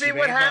 let's see she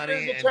what made happens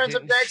money in and terms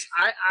of didn't- next.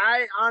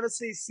 I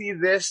honestly see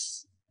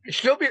this.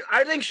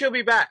 I think she'll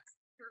be back.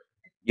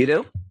 you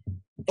do.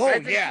 Oh I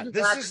think yeah, she's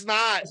this back, is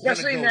not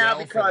especially gonna go now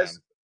well for them.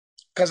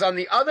 because on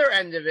the other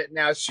end of it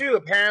now too,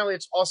 apparently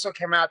it's also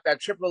come out that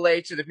Triple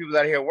H and the people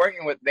that are here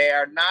working with, they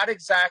are not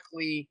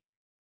exactly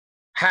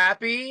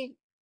happy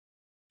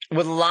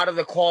with a lot of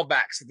the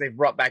callbacks that they've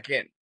brought back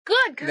in.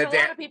 Good, because a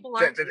lot of people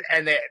aren't.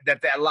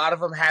 A lot of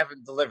them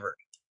haven't delivered.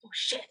 Oh,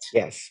 shit.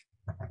 Yes.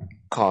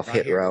 Cough Not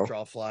hit here to row.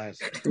 draw flies.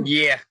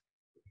 Yeah.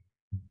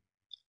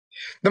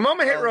 The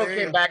moment Hit Oh, Row there you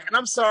came go. back, and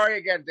I'm sorry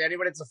again to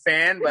anybody that's a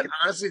fan, but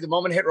honestly, the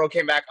moment Hit Row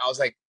came back, I was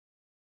like,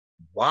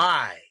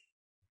 why?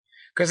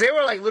 Because they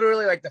were like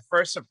literally like the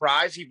first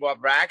surprise he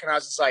brought back, and I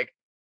was just like,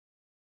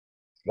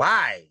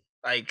 why?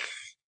 Like,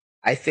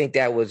 I think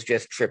that was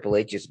just Triple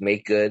H's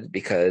make good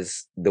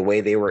because the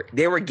way they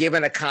were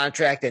given a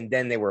contract and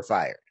then they were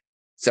fired.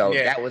 So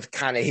Yeah. that was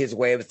kind of his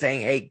way of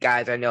saying, "Hey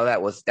guys, I know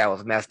that was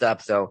messed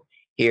up. So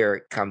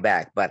here, come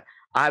back." But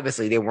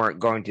obviously, they weren't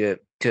going to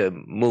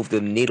move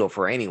the needle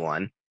for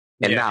anyone,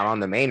 and Yeah. not on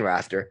the main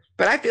roster.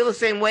 But I feel the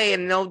same way,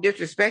 and no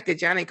disrespect to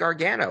Johnny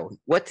Gargano.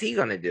 What's he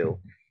going to do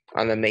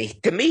on the main?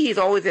 To me, he's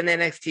always an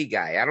NXT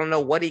guy. I don't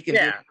know what he can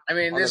do. yeah. I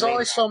mean, on there's the main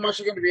only so much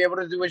you're going to be able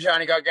to do with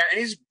Johnny Gargano, and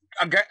he's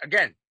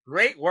again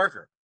great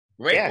worker,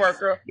 Yes.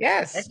 worker,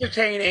 Yes.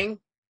 entertaining,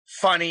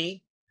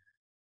 funny.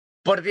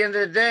 But at the end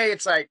of the day,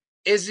 it's like,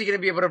 is he going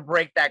to be able to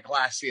break that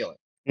glass ceiling?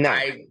 No.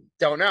 I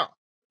don't know.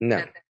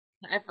 No.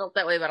 I felt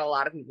that way about a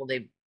lot of people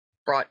they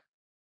brought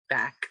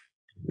back.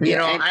 You Yeah,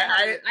 know, and-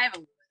 I have a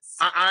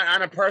list.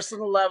 on a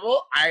personal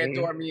level, I Mhm.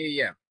 adore Mia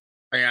Yim.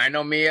 I mean, I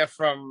know Mia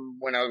from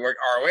when I worked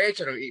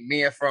ROH. I know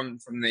Mia from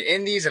the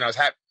Indies, and I was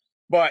happy.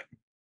 But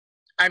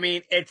I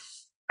mean,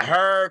 it's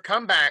her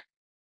comeback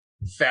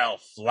fell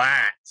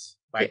flat.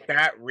 Like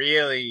that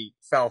really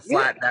fell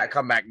flat that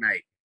comeback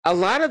night. A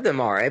lot of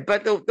them are,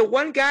 but the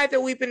one guy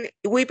that we've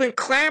been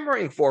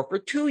clamoring for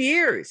 2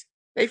 years,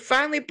 they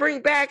finally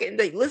bring back and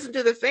they listen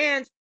to the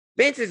fans.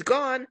 Vince is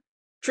gone,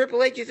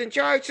 Triple H is in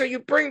charge, so you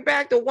bring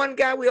back the one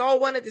guy we all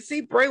wanted to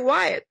see, Bray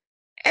Wyatt,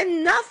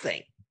 and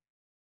nothing.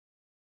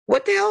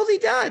 What the hell has he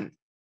done?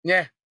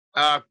 Yeah.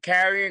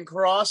 Karrion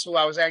Kross, who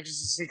I was anxious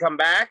to see come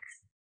back.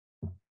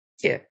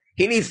 Yeah,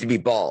 he needs to be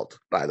bald.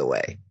 By the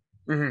way,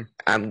 Mm-hmm.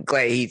 I'm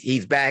glad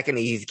he's back and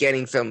he's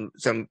getting some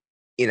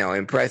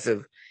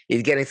impressive.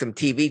 He's getting some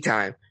TV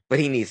time, but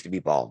he needs to be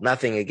bald.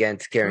 Nothing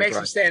against Karen Makes him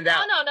Cross. stand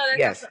out. Oh, no.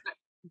 Yes.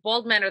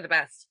 Bald men are the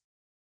best.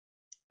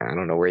 I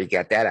don't know where you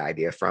got that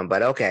idea from,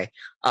 but okay.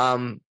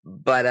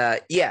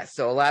 Yeah,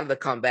 so a lot of the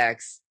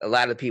comebacks, a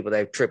lot of the people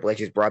that Triple H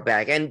has brought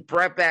back, and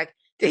brought back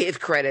to his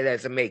credit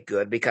as a make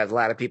good, because a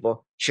lot of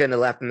people shouldn't have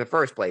left in the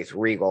first place,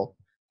 Regal.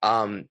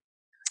 And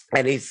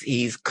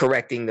he's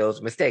correcting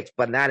those mistakes,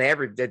 but not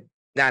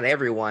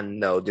everyone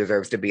though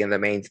deserves to be in the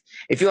mains.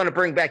 If you want to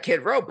bring back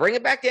Kid Row, bring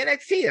it back to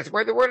NXT. That's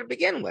where they were to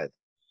begin with.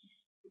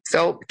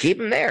 So keep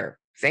him there.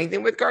 Same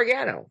thing with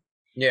Gargano.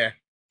 Yeah.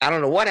 I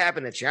don't know what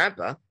happened to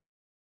Ciampa.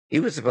 He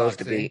was supposed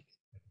to be.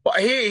 Well,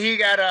 he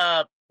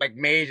got like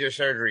major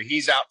surgery.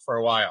 He's out for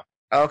a while.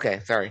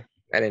 Okay, sorry.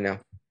 I didn't know.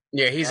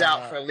 Yeah, he's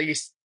out for at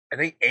least I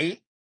think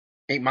 8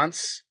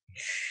 months.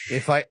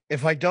 If I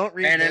don't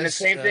read And then the this,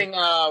 same thing,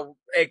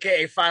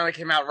 AKA finally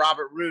came out.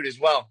 Robert Roode as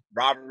well.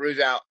 Robert Roode's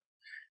out.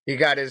 He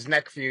got his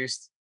neck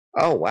fused.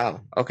 Oh,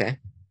 wow. Okay.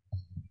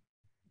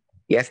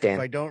 Yes, if Dan.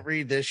 I don't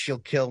read this, she'll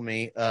kill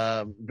me.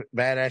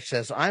 Badass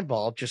says I'm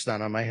bald, just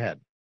not on my head.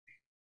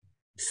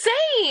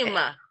 Same.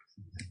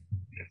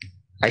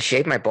 I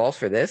shaved my balls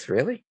for this?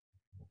 Really?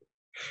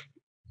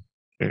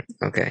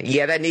 Okay.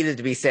 Yeah, that needed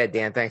to be said,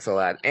 Dan. Thanks a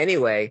lot.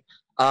 Anyway,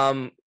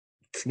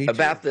 Me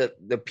about too.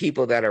 the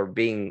people that are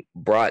being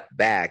brought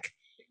back.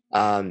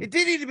 It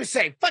didn't need to be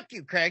said. Fuck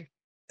you, Craig.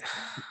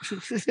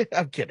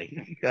 I'm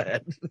kidding. Go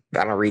ahead.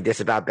 I don't read this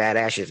about Bad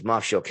Ash's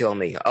muff. She'll kill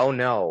me. Oh,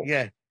 no.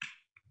 Yeah.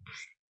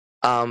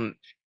 The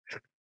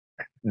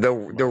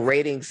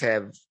ratings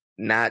have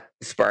not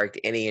sparked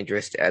any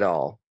interest at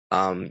all.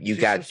 You She's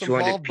got just a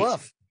 200 bald people.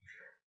 buff.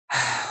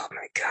 Oh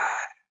my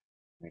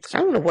god! I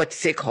don't know what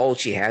sick hold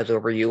she has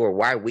over you, or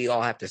why we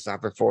all have to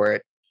suffer for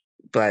it.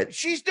 But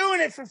She's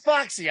doing it for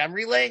Foxy. I'm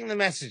relaying the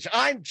message.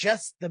 I'm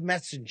just the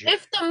messenger.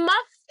 If the muff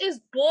is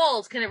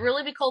bald, can it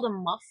really be called a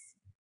muff?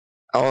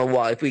 oh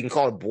well, if we can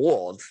call it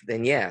bald,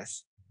 then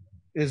yes.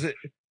 Is it?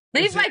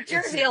 Leave Is my it-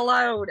 jersey is it-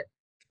 alone.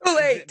 Too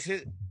late.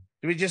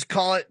 Do we just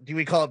call it? Do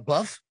we call it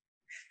buff?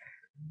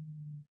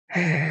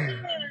 Go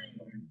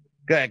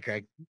ahead,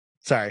 Craig.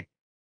 Sorry.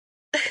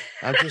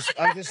 I'm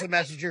just a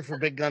messenger for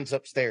Big Guns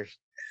upstairs.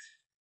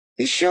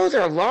 These shows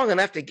are long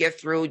anaugh to get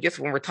through just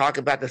when we're talking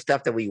about the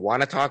stuff that we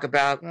want to talk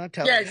about.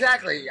 Yeah,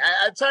 exactly.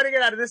 I'm trying to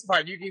get out of this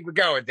part. You keep it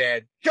going,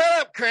 Dad. Shut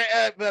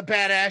up,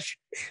 Bad Ash.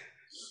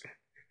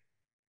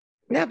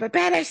 No, but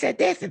Bad Ash said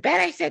this and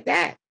Bad Ash said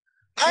that.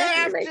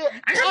 I'm the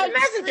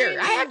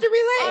messenger. I have to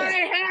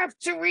relay. I have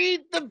to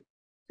read the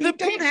You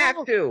don't have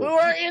people to. who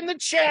are in the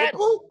chat,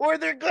 or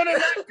they're gonna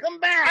not come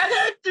back. I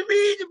have to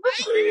read the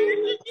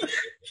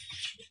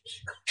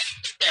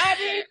I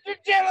need the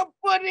jello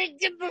pudding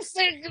in the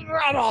second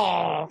run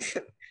off.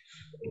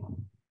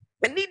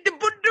 I need to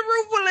put the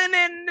roof in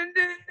and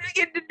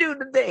get to do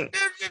the thing.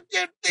 This is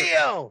your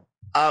deal.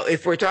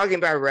 If we're talking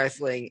about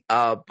wrestling,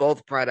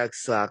 both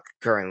products suck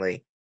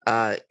currently.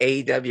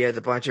 AEW has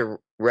a bunch of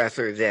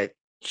wrestlers that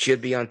should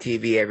be on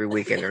TV every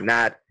weekend or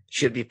not,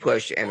 should be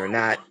pushed and are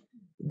not.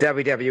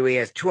 WWE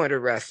has 200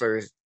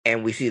 wrestlers,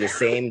 and we see the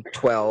same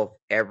 12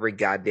 every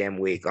goddamn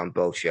week on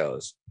both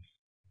shows.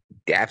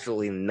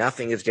 Absolutely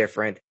nothing is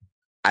different.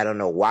 I don't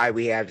know why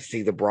we have to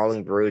see the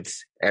Brawling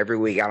Brutes every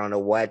week. I don't know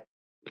what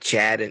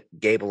Chad and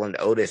Gable and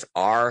Otis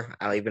are.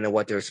 I don't even know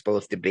what they're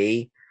supposed to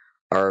be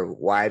or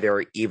why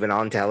they're even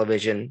on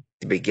television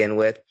to begin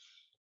with.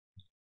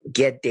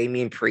 Get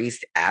Damian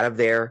Priest out of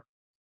there.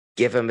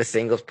 Give him a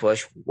singles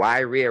push. Why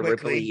Rhea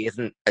Ripley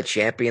isn't a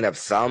champion of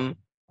some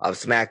of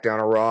SmackDown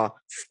or Raw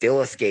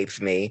still escapes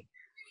me.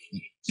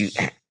 You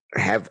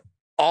have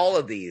all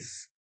of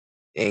these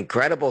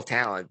incredible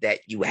talent that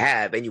you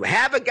have, and you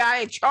have a guy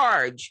in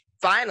charge,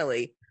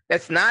 finally,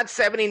 that's not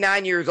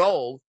 79 years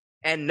old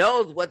and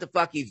knows what the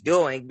fuck he's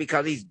doing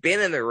because he's been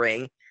in the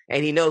ring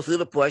and he knows who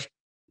to push.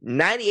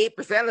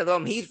 98% of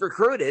them he's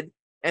recruited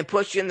and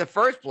pushed in the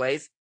first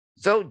place,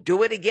 so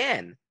do it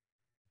again.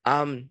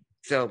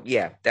 So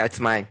yeah, that's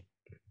my.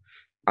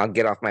 I'll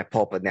get off my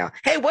pulpit now.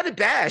 Hey, what did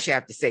Bash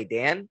have to say,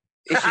 Dan?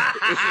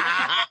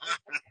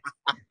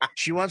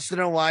 She wants to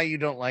know why you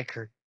don't like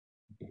her.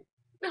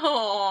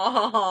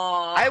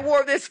 Aww. I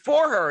wore this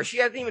for her. She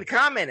hasn't even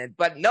commented.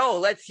 But no,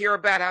 let's hear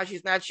about how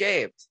she's not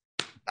shaved.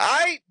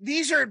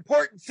 These are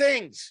important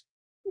things.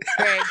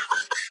 Okay.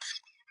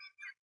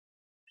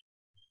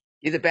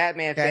 He's a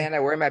Batman fan. I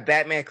wear my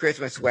Batman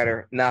Christmas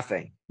sweater.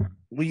 Nothing.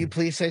 Will you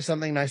please say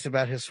something nice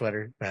about his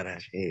sweater,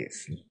 Badass?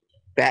 Jeez.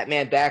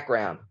 Batman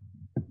background.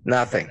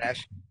 Nothing.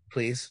 Badass,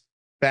 please.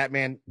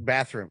 Batman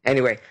bathroom.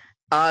 Anyway,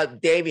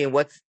 Davian,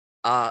 what's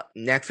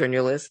next on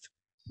your list?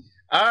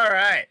 All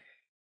right.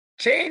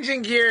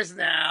 Changing gears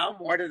now,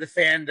 more to the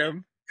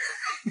fandom.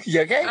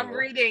 You okay? I'm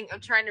reading. I'm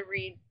trying to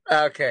read.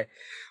 Okay.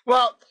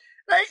 Well,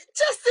 like,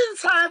 just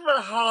in time for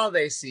the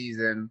holiday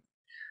season,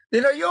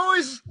 you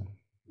always,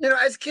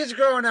 as kids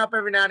growing up,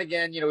 every now and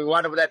again, we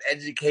wound up with that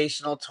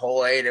educational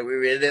toy that we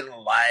really didn't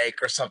like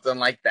or something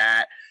like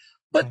that.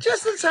 But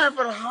just in time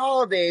for the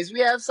holidays, we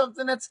have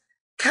something that's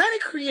kind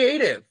of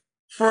creative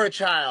for a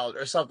child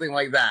or something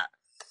like that.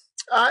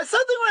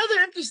 Something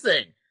rather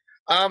interesting.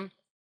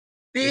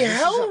 The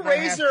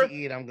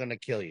Hellraiser. I'm going to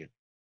kill you.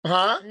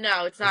 Huh?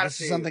 No, it's not.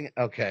 This is something.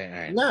 Okay, all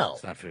right. No,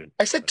 it's not food.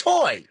 I said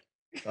toy.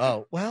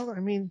 Oh well,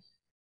 I mean,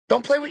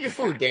 don't play with your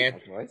food,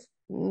 Dan.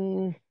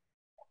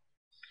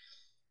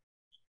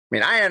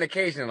 I on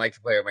occasion like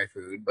to play with my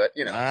food, but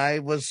I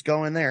was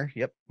going there.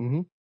 Yep.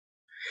 Mm-hmm.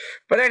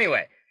 But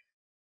anyway,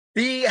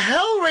 the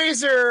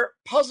Hellraiser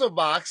puzzle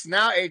box,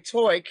 now a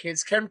toy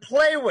kids can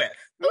play with.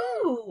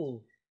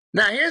 Ooh.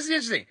 Now, here's the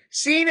interesting.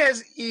 Seen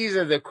as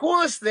either the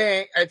coolest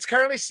thing, it's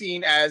currently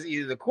seen as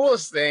either the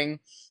coolest thing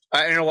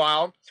in a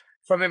while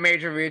from a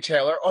major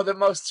retailer or the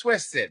most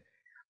twisted.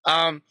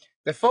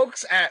 The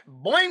folks at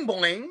Boing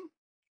Boing,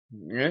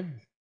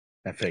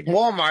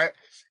 Walmart,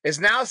 is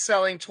now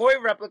selling toy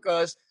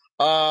replicas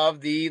of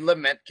the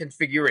Lament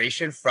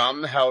configuration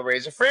from the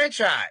Hellraiser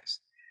franchise.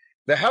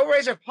 The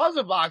Hellraiser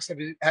puzzle box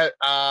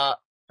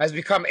has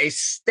become a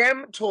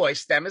STEM toy.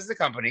 STEM is the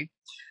company.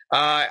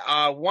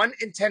 One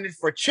intended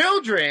for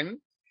children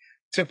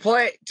to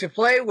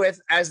play with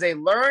as they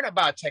learn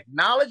about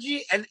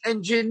technology and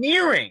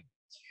engineering.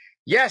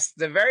 Yes,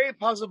 the very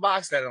puzzle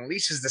box that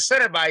unleashes the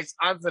Cenobites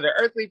onto the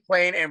earthly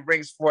plane and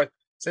brings forth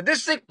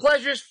sadistic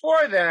pleasures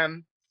for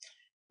them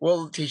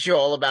will teach you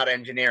all about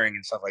engineering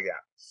and stuff like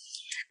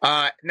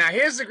that. Now,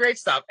 here's the great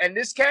stuff, and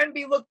this can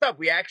be looked up.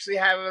 We actually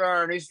have it on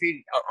our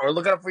newsfeed, or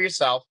look it up for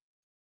yourself.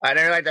 And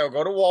anything like that,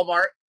 go to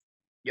Walmart.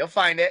 You'll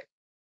find it.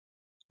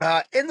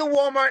 In the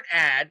Walmart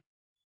ad,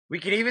 we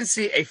can even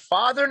see a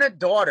father and a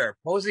daughter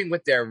posing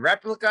with their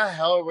replica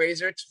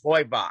Hellraiser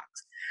toy box.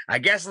 I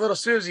guess little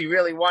Susie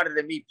really wanted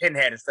to meet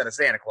Pinhead instead of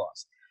Santa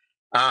Claus.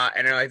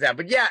 And everything like that.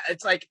 But yeah,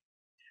 it's like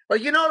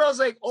those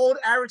like old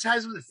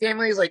advertisements with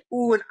families like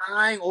ooh and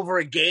eyeing over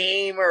a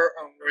game or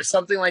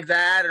something like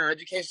that or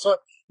education. So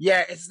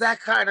yeah, it's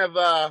that kind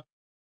of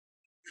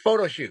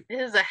photo shoot.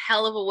 This is a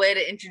hell of a way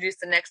to introduce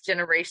the next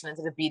generation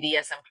into the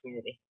BDSM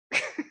community.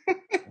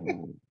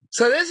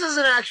 So this is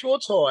an actual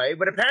toy,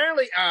 but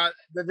apparently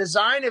the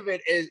design of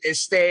it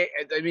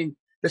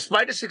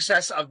despite the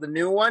success of the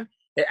new one,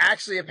 it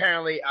actually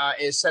apparently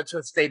is said to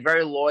have stayed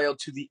very loyal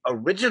to the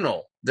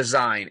original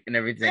design and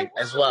everything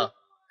as well.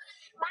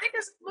 Mine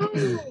doesn't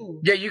move.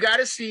 Yeah, you got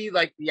to see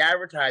like the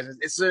advertisements.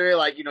 It's literally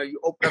like you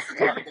open up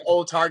the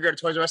old Target or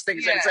Toys R Us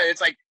thing.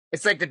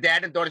 It's like the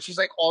dad and daughter. She's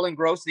like all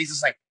engrossed, and he's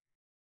just like,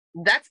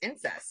 That's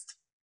incest.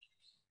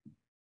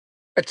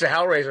 it's a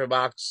Hellraiser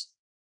box.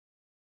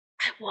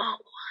 I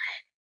want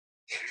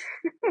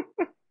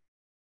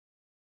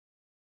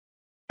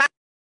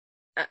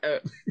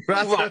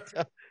one.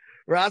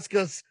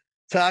 Roscoe's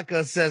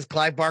Taco says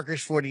Clive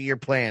Barker's 40-year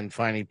plan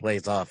finally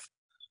plays off.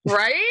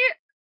 Right?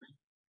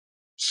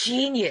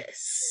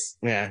 Genius.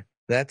 Yeah,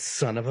 that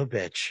son of a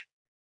bitch.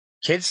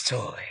 Kids'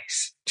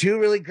 toys. 2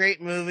 really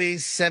great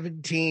movies,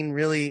 17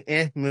 really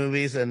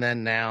movies, and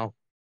then now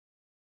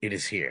it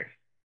is here.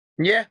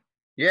 Yeah.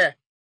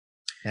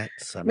 That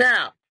son of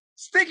Now,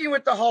 sticking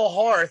with the whole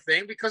horror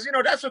thing, because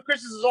that's what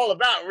Christmas is all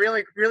about.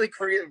 Really, really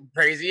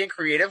crazy and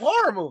creative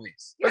horror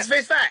movies. Let's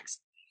face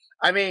facts.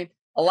 I mean,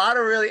 a lot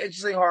of really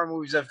interesting horror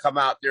movies have come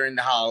out during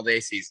the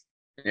holiday season,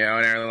 and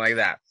everything like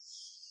that.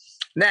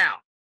 Now,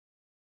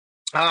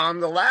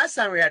 the last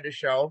time we had the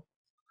show,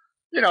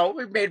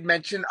 we made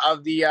mention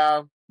of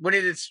the Winnie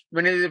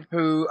the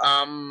Pooh,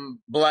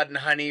 Blood and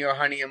Honey or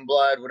Honey and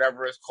Blood,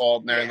 whatever it's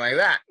called, and everything like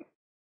that.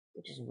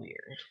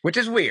 Which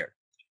is weird.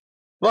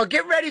 Well,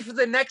 get ready for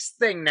the next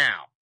thing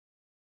now.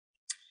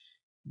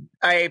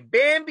 A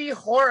Bambi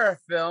horror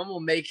film will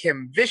make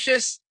him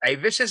a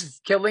vicious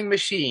killing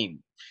machine.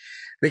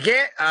 The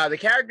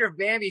character of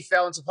Bambi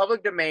fell into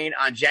public domain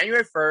on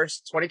January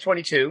 1st,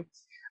 2022,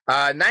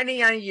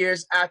 99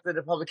 years after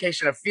the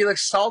publication of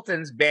Felix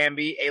Salten's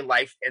Bambi, A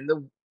Life in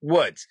the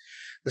Woods,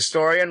 the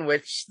story on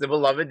which the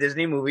beloved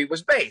Disney movie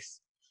was based.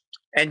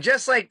 And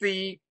just like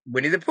the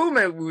Winnie the Pooh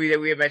movie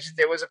that we had mentioned,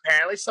 there was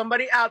apparently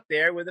somebody out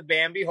there with a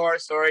Bambi horror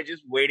story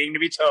just waiting to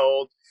be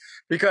told,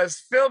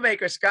 because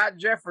filmmaker Scott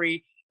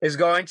Jeffrey is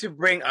going to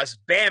bring us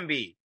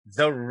Bambi,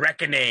 The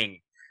Reckoning,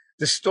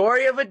 the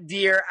story of a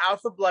deer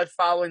out for blood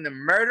following the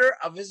murder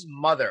of his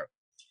mother.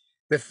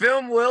 The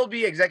film will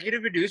be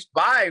executive produced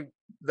by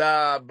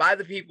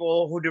the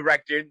people who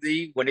directed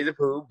the Winnie the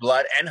Pooh,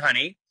 Blood and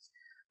Honey.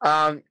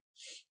 And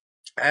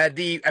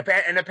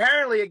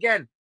apparently,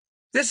 again,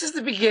 this is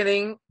the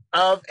beginning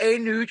of a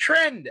new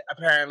trend,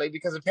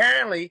 because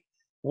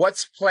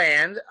what's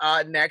planned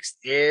next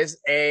is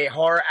a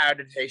horror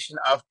adaptation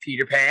of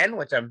Peter Pan,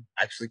 which I'm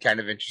actually kind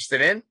of interested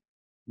in.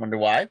 Wonder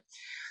why.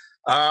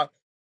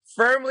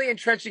 Firmly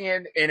entrenching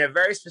in a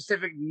very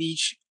specific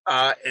niche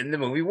in the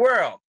movie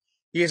world.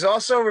 He is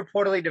also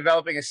reportedly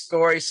developing a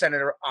story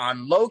centered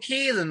on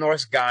Loki, the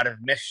Norse god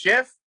of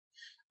mischief.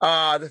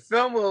 The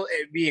film will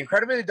be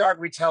incredibly dark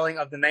retelling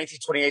of the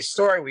 1928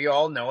 story we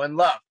all know and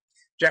love.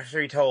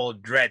 Jeffrey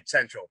told Dread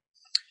Central.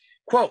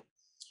 Quote,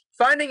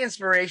 finding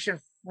inspiration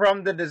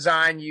from the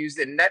design used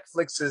in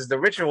Netflix's The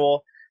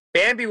Ritual,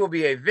 Bambi will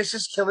be a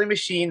vicious killing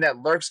machine that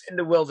lurks in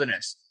the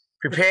wilderness.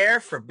 Prepare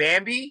for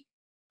Bambi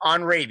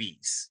on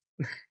rabies.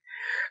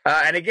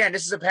 And again,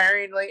 this is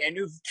apparently a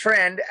new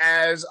trend,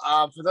 as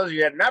for those of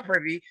you that are not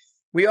privy,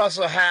 we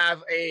also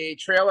have a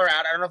trailer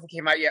out. I don't know if it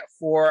came out yet,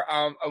 for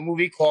a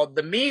movie called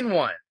The Mean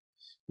One,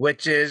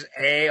 which is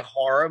a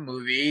horror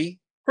movie,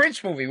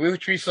 Grinch movie,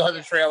 which we saw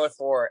the trailer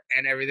for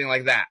and everything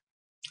like that.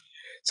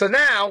 So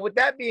now, with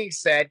that being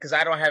said, because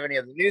I don't have any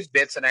other news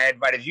bits, and I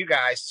invited you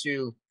guys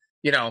to,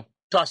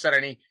 toss out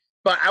any,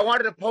 but I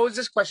wanted to pose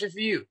this question for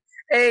you.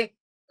 A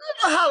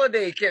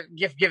holiday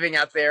gift giving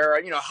out there,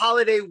 or,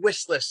 holiday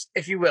wish list,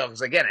 if you will.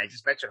 Because again, I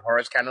just mentioned horror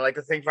is kind of like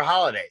the thing for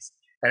holidays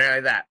and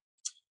everything like that.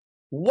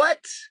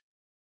 What,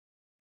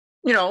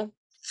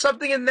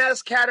 something in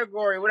this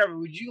category, whatever,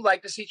 would you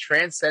like to see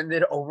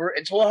transcended over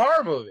into a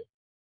horror movie?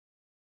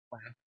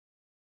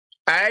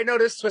 I know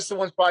this Twisted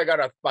one's probably got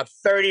about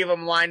 30 of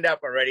them lined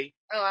up already.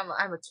 Oh,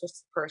 I'm a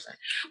twisted person.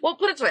 Well,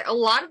 put it this way. A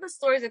lot of the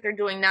stories that they're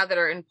doing now that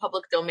are in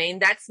public domain,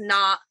 that's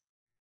not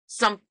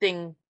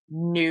something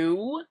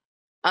new.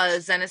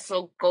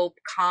 Zenescope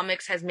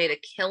Comics has made a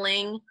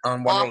killing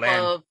off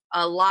of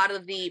a lot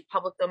of the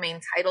public domain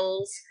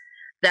titles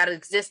that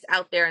exist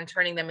out there and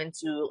turning them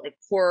into like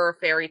horror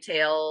fairy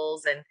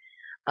tales and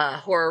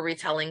horror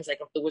retellings like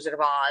of The Wizard of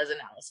Oz and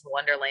Alice in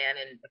Wonderland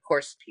and of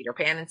course Peter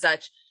Pan and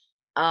such.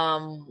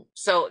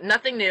 So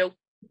nothing new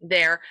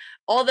there.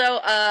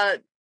 Although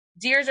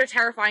deers are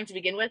terrifying to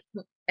begin with.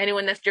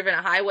 Anyone that's driven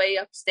a highway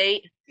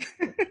upstate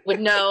would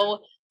know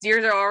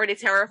deers are already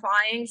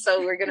terrifying,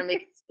 so we're gonna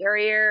make it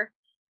scarier.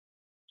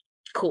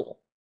 Cool.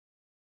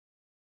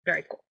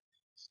 Very cool.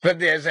 But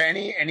there's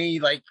any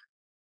like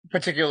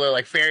particular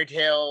like fairy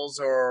tales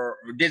or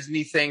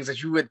Disney things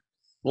that you would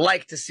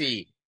like to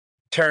see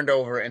turned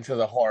over into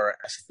the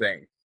horror-esque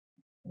thing?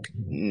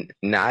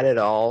 Not at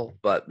all,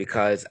 but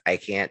because I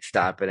can't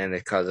stop it and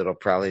because it'll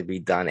probably be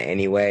done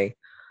anyway.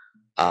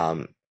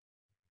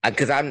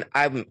 Because I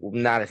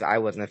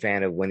wasn't a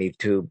fan of Winnie the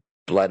Pooh,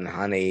 Blood and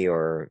Honey,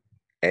 or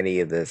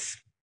any of this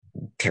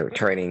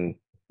turning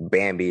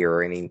Bambi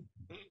or any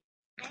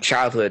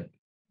childhood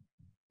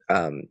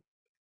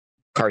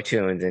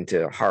cartoons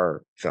into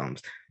horror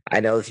films. I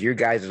know it's your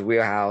guys'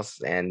 wheelhouse,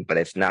 but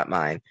it's not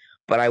mine.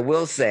 But I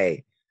will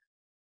say,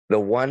 the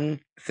one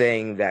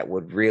thing that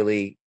would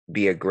really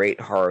be a great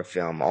horror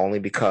film only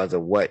because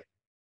of what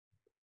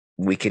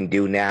we can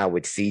do now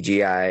with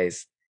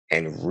CGIs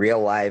and real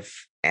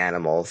life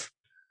animals.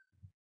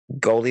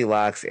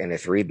 Goldilocks and the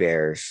Three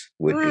Bears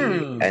would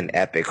be an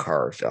epic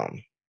horror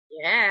film.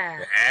 Yeah.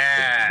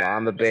 Yeah.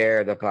 Mama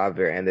Bear, the Papa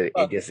Bear, and the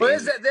Oh, it just well,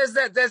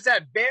 there's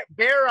that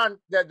bear on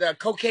the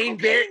cocaine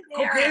bear.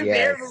 Cocaine bear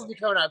Yes. movie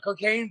coming out.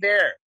 Cocaine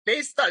bear,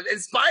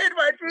 inspired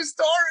by a true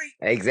story.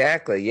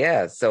 exactly,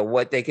 yeah. So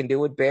what they can do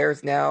with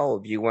bears now,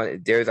 if you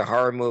want, there's a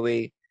horror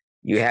movie.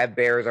 You have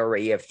bears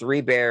already. You have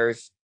three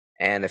bears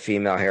and a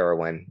female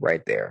heroine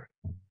right there.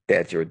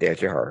 That's your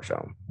horror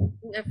film.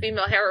 A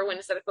female heroine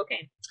instead of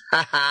cocaine.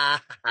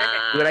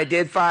 See what I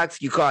did,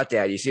 Fox? You caught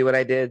that. You see what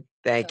I did?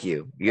 Thank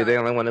you. You're the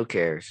only one who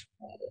cares.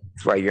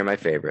 That's why you're my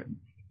favorite.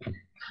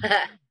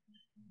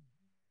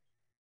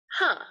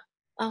 Huh.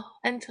 Oh,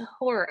 and to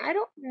horror. I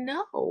don't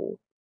know.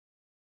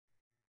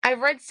 I've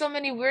read so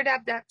many weird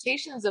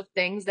adaptations of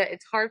things that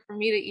it's hard for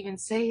me to even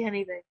say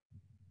anything.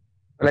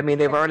 But I mean,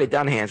 they've already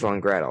done Hansel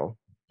and Gretel.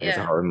 It's a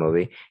Yeah. horror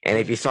movie. And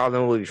if you saw the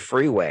movie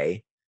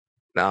Freeway,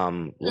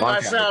 long I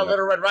time saw ago,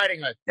 Little Red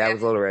Riding Hood. that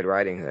was Little Red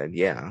Riding Hood.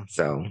 Yeah.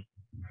 So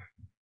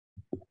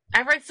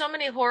I've read so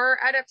many horror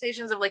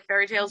adaptations of like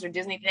fairy tales or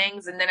Disney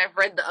things, and then I've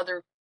read the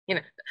other,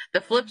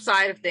 the flip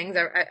side of things.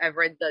 I've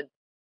read the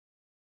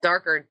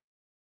darker,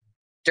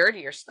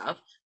 dirtier stuff.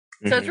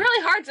 So it's mhm.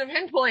 really hard to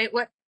pinpoint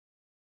what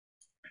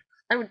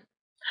I would.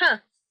 Huh.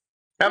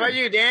 How about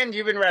you, Dan?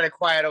 You've been rather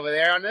quiet over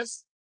there on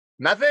this.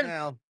 Nothing.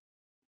 Well,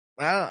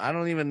 I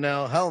don't even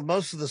know. Hell,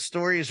 most of the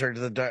stories are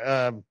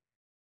the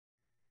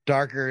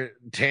darker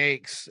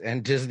takes,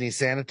 and Disney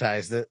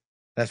sanitized it.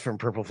 That's from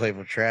Purple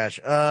Flavor Trash.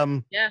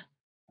 Yeah.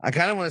 I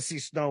kind of want to see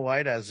Snow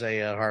White as a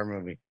horror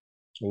movie.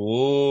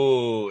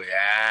 Ooh,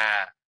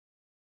 yeah.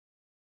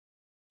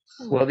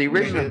 Well, the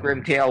original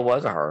Grim Tale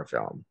was a horror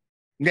film.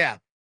 Yeah,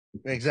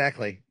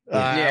 exactly.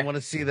 Yeah. I want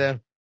to see the.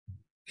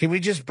 Can we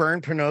just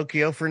burn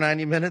Pinocchio for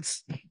 90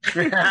 minutes?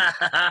 Roscoe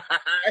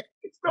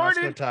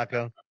Started.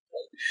 Taco.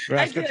 I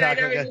Roscoe did. I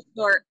Taco. never got- did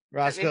snort.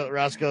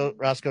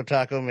 Roscoe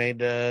Taco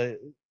made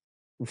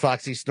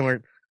Foxy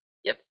snort.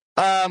 Yep.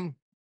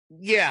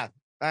 Yeah.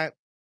 I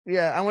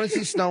want to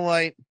see Snow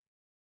White.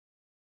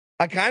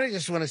 I kind of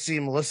just want to see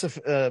Melissa.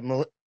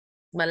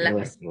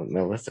 Maleficent.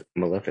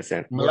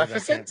 Maleficent.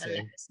 Maleficent?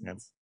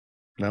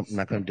 Nope, I'm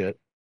not going to do it.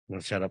 I'm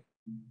going to shut up.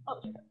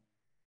 Oh.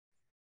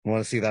 I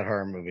want to see that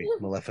horror movie,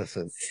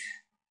 Maleficent.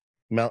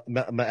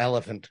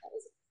 Elephant.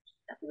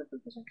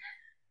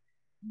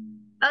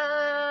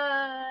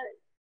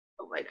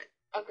 Oh my god.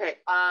 Okay.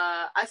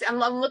 I'm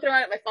looking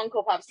around at my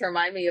Funko Pops to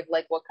remind me of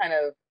like what kind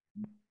of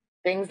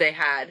things they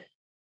had.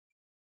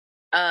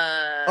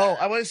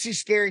 I want to see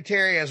Scary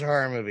Terry as a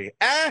horror movie.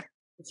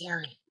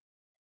 Terry.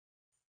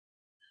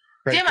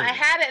 Fred Damn it! I Krueger.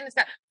 had it in the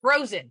sky.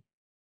 Frozen.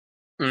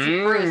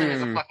 Frozen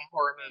is a fucking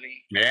horror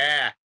movie.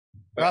 Yeah.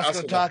 But Roscoe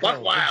also the Taco,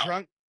 Buck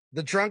Wild.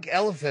 the drunk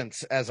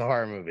elephants as a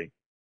horror movie.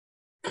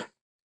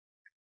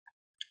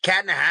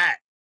 Cat in the Hat.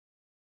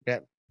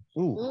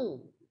 Ooh.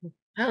 Ooh.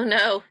 Oh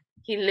no,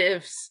 he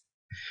lives.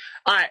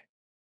 All right.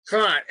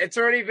 Come on. It's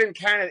already been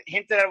kind of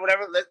hinted at,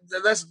 whatever.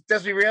 Let's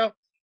be real.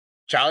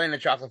 Charlie and the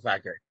Chocolate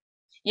Factory.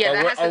 Yeah,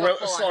 that has to go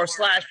full on horror.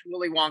 slash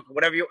Willy Wonka,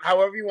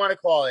 however you want to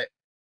call it.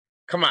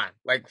 Come on,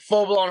 like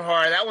full blown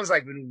horror. That one's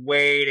like been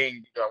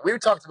waiting. We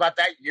talked about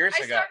that years I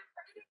ago. started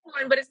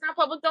one, but it's not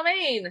public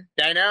domain.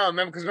 Yeah, I know.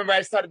 Remember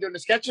I started doing the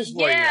sketches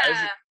for you.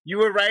 Yeah. You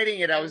were writing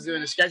it. I was doing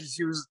the sketches.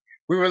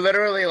 We were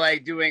literally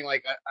like doing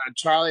like a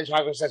Charlie and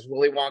Chocolate slash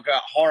Willy Wonka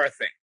horror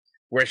thing,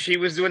 where she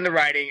was doing the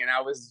writing and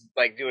I was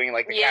like doing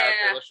like the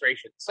character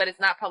illustrations. But it's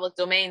not public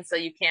domain, so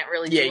you can't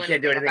really Yeah, you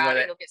can't do anything about with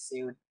it.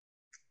 it.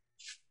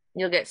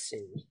 You'll get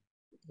sued.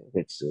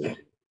 It's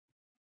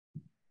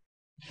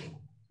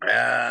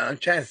I'm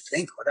trying to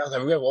think what else.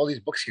 We have all these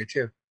books here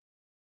too.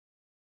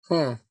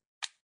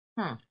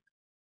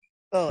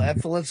 Oh,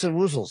 Effluence and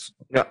Woozles.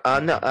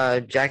 no,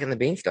 Jack and the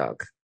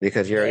Beanstalk,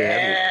 because you already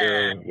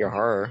have your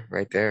horror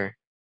right there.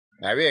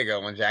 That'd be a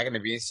good one. Jack and the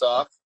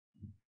Beanstalk.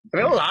 I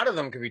mean, a lot of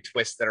them could be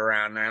twisted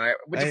around.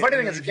 But the funny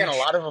thing is, again, a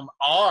lot of them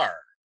are.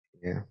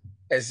 Yeah.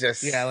 It's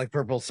just Like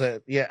Purple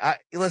said. Yeah,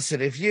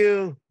 listen, if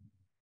you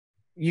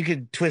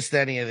could twist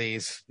any of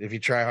these if you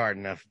try hard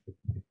enough.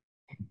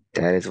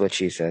 That is what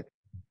she said.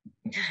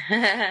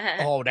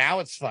 Oh, now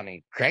it's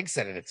funny. Craig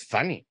said it. It's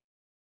funny.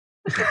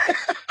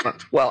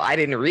 Well, I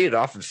didn't read it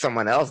off of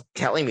someone else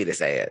telling me to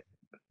say it.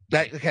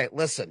 Okay,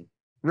 listen,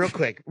 real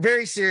quick.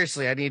 Very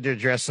seriously, I need to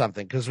address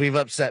something because we've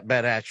upset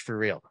Bad Hatch for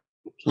real.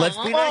 Let's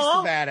be nice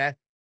to Bad Hatch.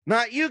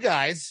 Not you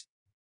guys.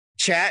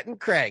 Chat and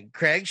Craig.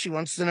 Craig, she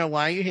wants to know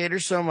why you hate her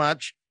so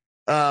much.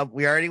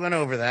 We already went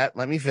over that.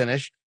 Let me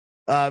finish.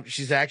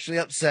 She's actually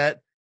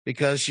upset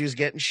because she was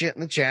getting shit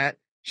in the chat.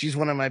 She's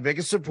one of my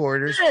biggest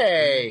supporters.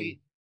 Hey.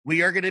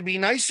 We are going to be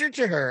nicer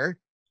to her,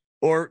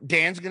 or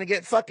Dan's going to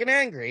get fucking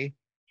angry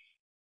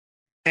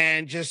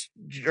and just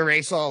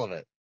erase all of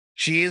it.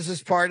 She is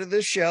as part of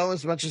this show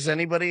as much as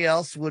anybody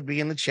else would be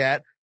in the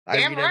chat. I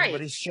Damn read right.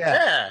 everybody's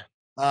chat.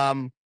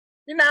 Yeah.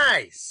 You're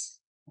nice.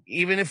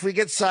 Even if we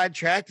get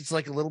sidetracked, it's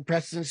like a little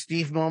Preston and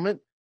Steve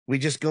moment. we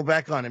just go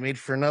back on. It made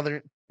for a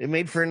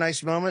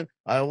nice moment.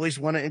 I always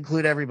want to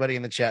include everybody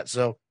in the chat.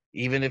 So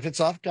even if it's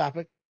off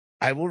topic,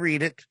 I will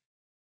read it.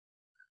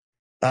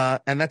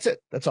 And that's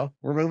it. That's all.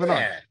 We're moving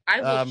on.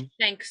 I will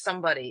shank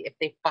somebody if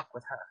they fuck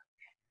with her.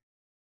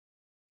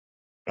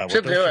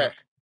 She'll do it.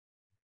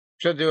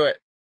 She'll do it.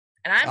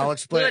 And I'm I'll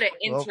explain. good at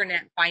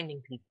internet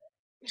finding people.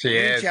 She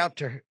is.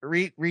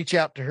 Reach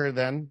out to her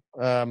then.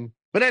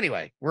 But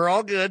anyway, we're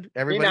all good. Be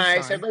Everybody's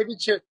nice. fine. Everybody be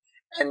chill.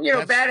 And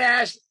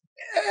badass.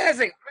 That's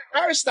like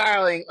our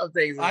styling of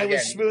things. I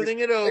was smoothing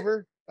it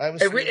over.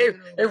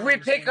 If we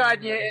pick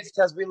on you, it's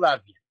because we love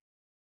you.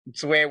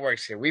 It's the way it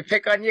works here. We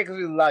pick on you because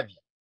we love you.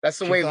 That's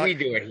the way we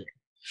do it here.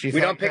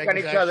 We don't pick on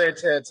each other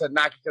to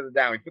knock each other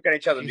down. We pick on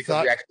each other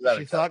because we actually love each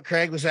other. She thought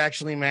Craig was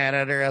actually mad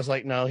at her. I was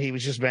like, no, he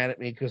was just mad at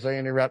me because I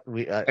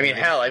interrupted.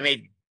 Hell, I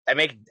make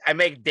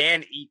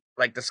Dan eat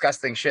like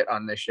disgusting shit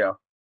on this show.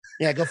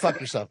 Yeah, go fuck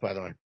yourself, by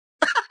the way.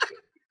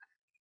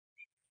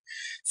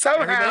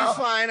 Somehow, everybody's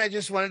fine. I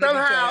just wanted to get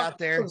that out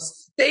there. From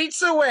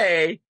states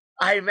away,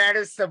 I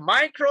managed to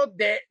mind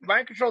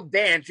control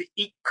Dan to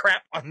eat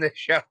crap on this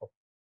show.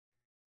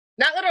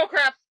 Not literal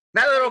crap.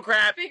 Not little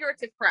crap.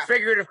 Figurative crap.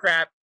 Figurative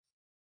crap.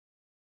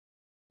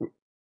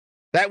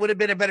 That would have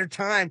been a better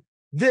time.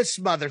 This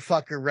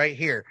motherfucker right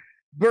here.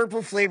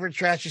 Purple flavored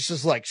trash just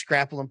is like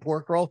scrapple and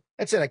pork roll.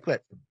 That's it. I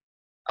quit.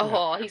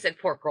 Oh, he said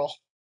pork roll.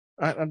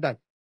 I'm done.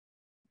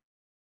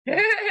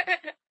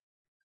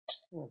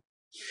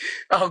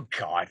 Oh,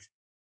 God.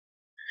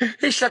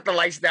 He shut the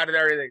lights down and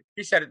everything.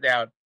 He shut it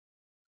down.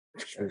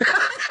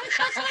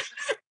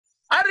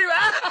 I don't even...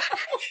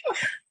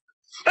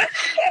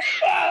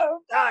 I'm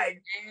dying.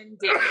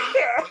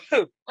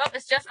 Well,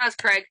 it's just us,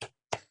 Craig.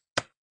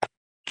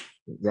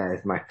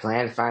 Yes, my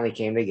plan finally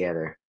came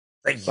together.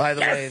 By the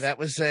way, that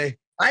was a...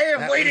 I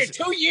have waited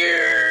 2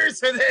 years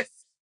for this.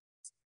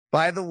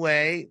 By the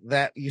way,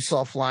 that you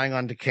saw flying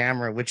onto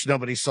camera, which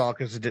nobody saw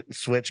because it didn't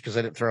switch because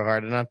I didn't throw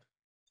hard enough,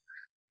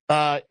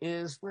 where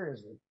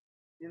is it?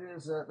 It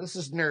is, this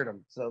is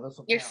Nerdum. So this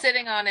will You're count.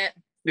 sitting on it.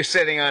 You're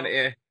sitting on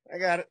it. I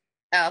got it.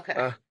 Oh,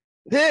 okay.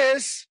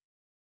 This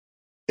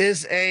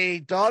is a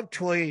dog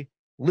toy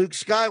Luke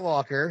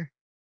Skywalker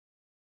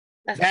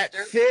that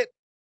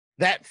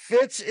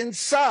fits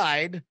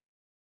inside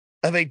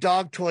of a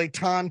dog toy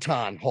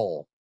Tauntaun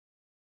hole.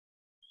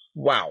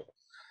 Wow.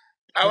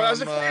 I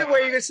was afraid where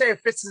you were going to say it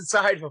fits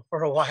inside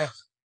for a while.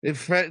 It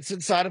fits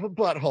inside of a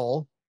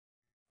butthole.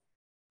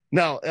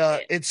 No,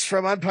 it's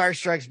from Empire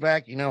Strikes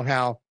Back. You know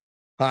how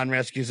Han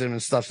rescues him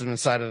and stuffs him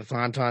inside of the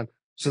Tauntaun.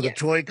 So the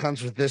toy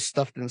comes with this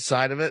stuffed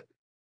inside of it.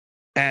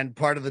 And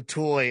part of the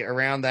toy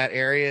around that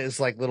area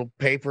is like little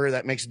paper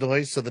that makes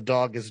noise. So the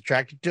dog is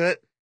attracted to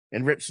it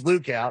and rips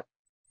Luke out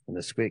and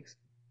it squeaks.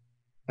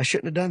 I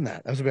shouldn't have done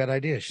that. That was a bad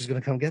idea. She's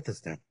going to come get this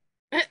thing.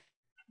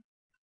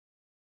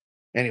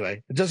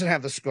 Anyway, it doesn't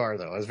have the scar,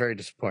 though. I was very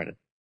disappointed.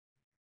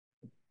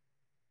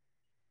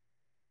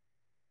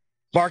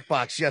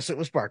 BarkBox. Yes, it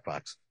was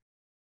BarkBox.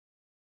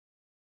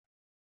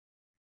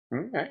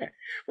 Okay.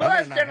 Well,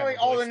 that's generally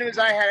all the news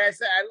I had.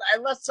 I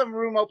left some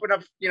room open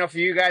up, for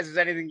you guys. If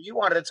there's anything you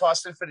wanted to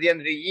toss in for the end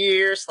of the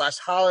year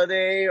 /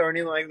 holiday or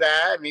anything like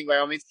that, I mean, by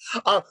all means.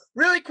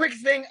 Really quick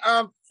thing,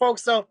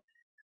 folks, though.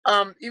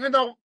 Even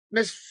though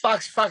Miss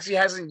Foxy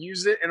hasn't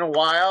used it in a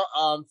while,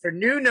 for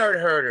new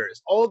nerd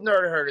herders, old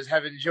nerd herders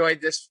have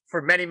enjoyed this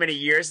for many, many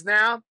years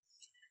now.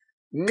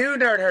 New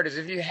nerd herders,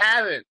 if you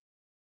haven't,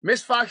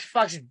 Miss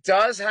Foxy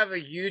does have a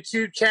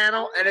YouTube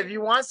channel, and if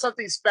you want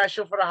something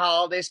special for the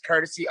holidays,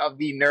 courtesy of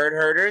the nerd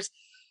herders,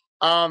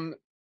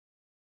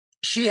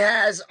 she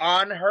has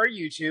on her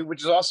YouTube,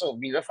 which is also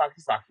Viva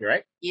Foxy,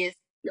 right? Yes,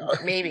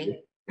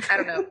 maybe. I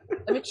don't know.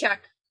 Let me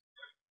check.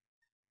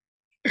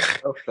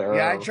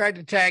 Yeah, I tried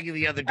to tag you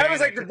the other day. That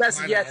was like the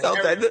best yes.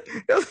 That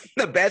was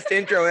the best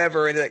intro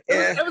ever. And like,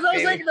 it was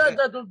like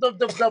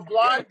the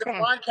blonde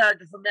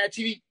character from Mad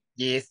TV.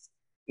 Yes.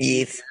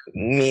 Yes,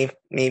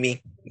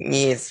 maybe.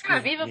 Yes. Yeah,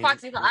 Viva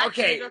Foxy.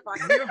 Okay, Viva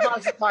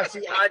Foxy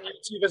on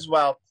YouTube as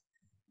well.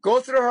 Go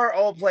through her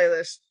old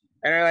playlist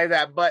and everything like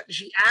that. But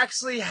she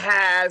actually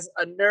has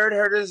a Nerd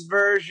Herders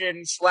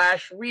version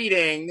 /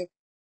 reading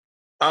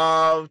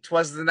of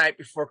 "'Twas the Night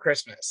Before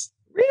Christmas."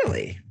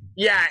 Really?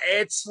 Yeah,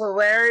 it's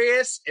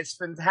hilarious. It's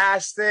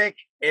fantastic.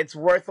 It's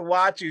worth a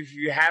watch if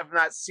you have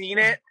not seen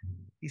it.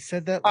 He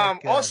said that.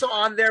 Also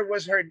on there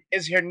is her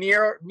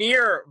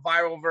near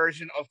viral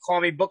version of "Call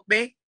Me Book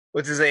Me,"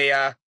 which is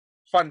a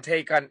fun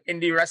take on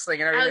indie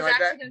wrestling and everything like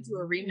that. I was actually going to do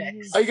a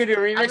remix. Oh, you gonna do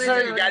a remix? Now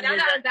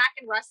that I'm back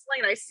in wrestling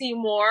and I see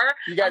more,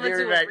 I'm gonna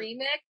do a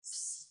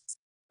remix.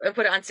 And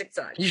put it on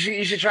TikTok. You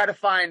should try to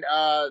find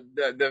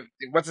the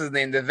what's his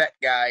name, the vet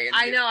guy.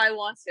 I know, I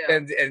want to.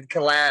 And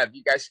collab.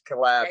 You guys should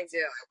collab. I do.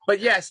 But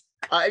yes,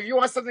 if you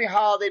want something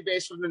holiday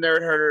based from the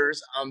Nerd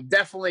Herders,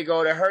 definitely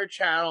go to her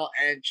channel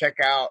and check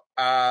out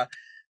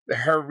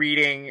her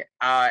reading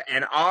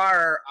and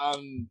our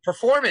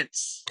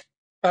performance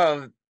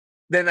of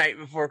The Night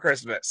Before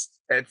Christmas.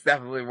 It's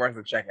definitely worth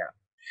a check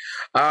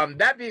out.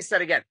 That being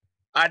said, again,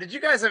 did you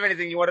guys have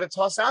anything you wanted to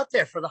toss out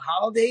there for the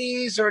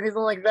holidays or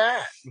anything like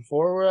that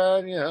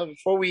before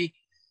we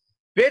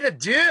bid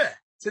adieu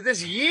to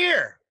this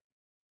year.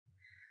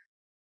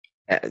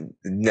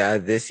 No,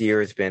 this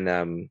year has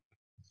been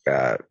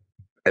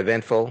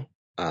eventful,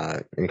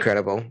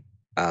 incredible.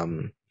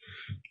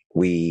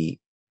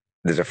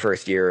 This is our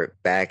first year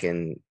back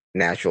in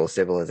natural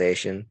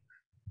civilization.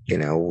 You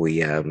know, we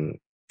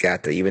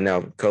got to, even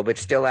though COVID's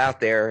still out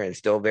there and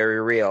still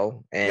very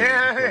real, and you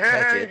can't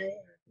touch it.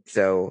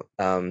 So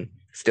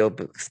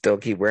still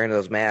keep wearing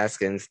those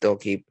masks and still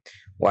keep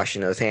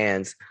washing those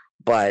hands.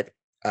 But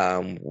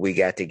we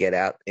got to get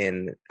out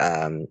in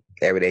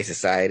everyday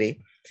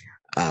society.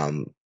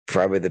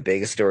 Probably the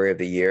biggest story of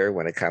the year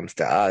when it comes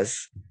to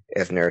us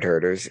as nerd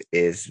herders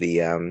is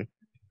the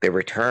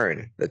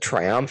return, the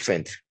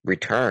triumphant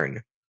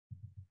return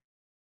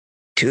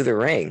to the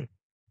ring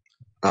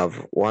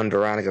of one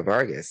Veronica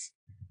Vargas.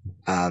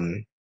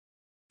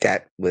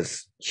 That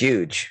was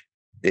huge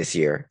this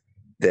year.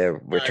 The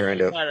return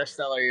she's of had a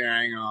stellar year.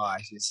 I ain't gonna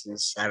lie,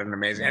 she's had an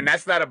amazing, and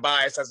that's not a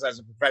bias. That's as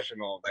a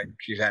professional. Like,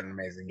 she's had an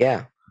amazing year.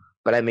 Yeah,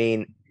 but I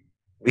mean,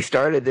 we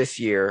started this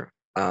year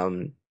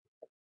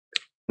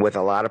with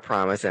a lot of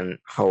promise and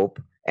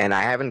hope, and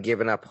I haven't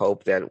given up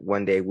hope that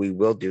one day we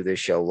will do this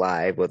show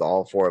live with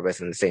all four of us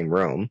in the same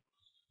room.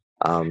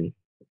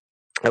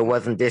 It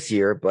wasn't this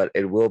year, but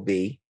it will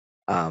be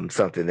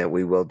something that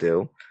we will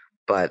do.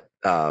 But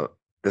the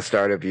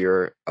start of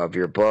your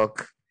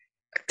book,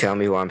 Tell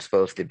Me Who I'm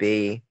Supposed to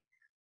Be,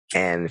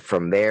 and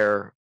from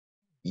there,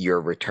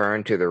 your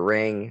return to the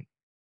ring,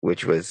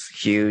 which was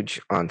huge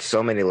on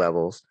so many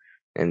levels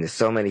and to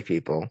so many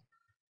people,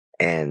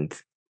 and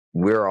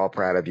we're all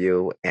proud of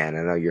you, and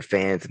I know your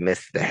fans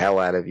missed the hell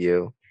out of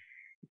you,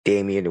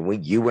 Damien.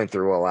 And you went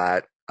through a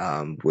lot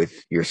with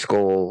your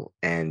school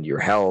and your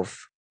health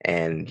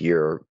and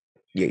your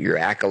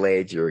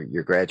accolades,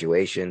 your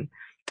graduation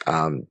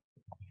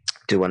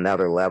to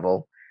another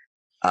level.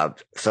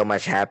 So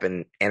much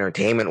happened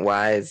entertainment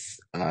wise,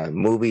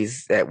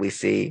 movies that we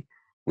see.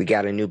 We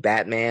got a new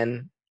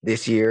Batman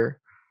this year.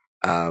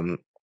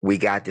 We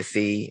got to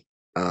see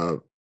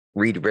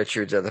Reed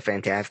Richards of the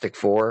Fantastic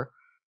Four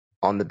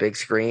on the big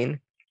screen.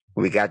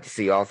 We got to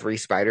see all three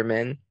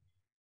Spider-Men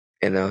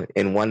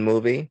in one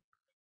movie.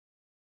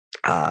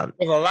 There's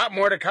a lot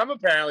more to come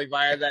apparently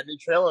via that new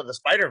trailer of the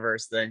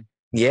Spider-Verse thing.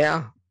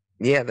 Yeah,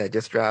 that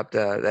just dropped.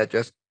 That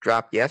just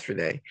dropped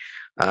yesterday.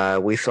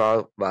 We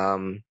saw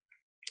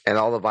and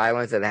all the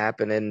violence that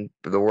happened in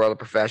the world of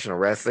professional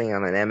wrestling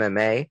on an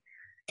MMA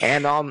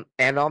and on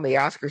the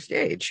Oscar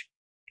stage.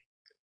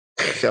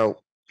 So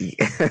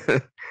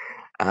this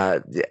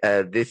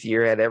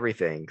year had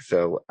everything.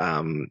 So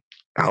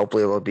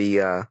hopefully there'll be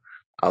a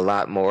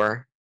lot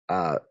more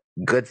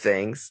good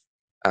things.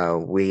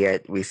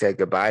 We said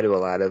goodbye to a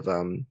lot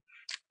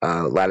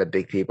of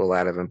big people, a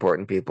lot of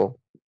important people.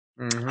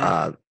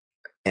 Mm-hmm.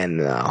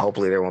 And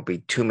hopefully there won't be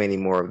too many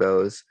more of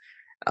those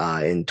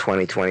in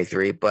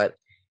 2023. But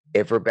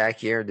if we're back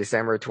here in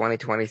December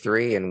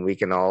 2023 and we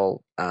can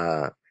all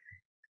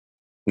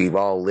we've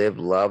all lived,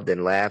 loved,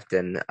 and laughed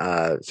and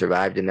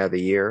survived another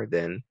year,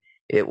 then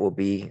it will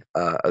be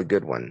a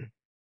good one.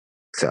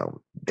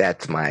 So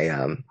that's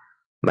my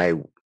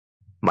my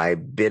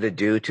bid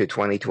adieu to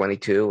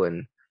 2022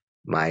 and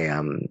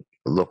my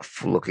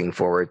looking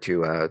forward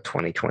to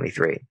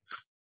 2023.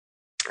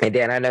 And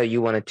Dan, I know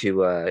you wanted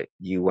to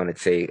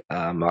say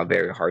a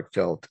very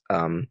heartfelt.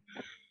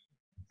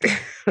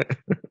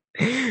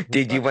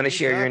 Did you want to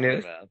share your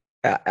news?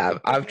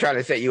 I'm trying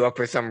to set you up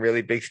for some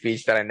really big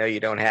speech that I know you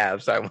don't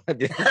have, so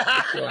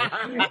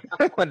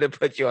I wanted to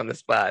put you on the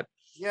spot.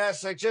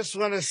 Yes, I just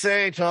want to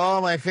say to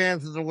all my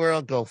fans of the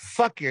world, go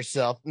fuck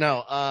yourself.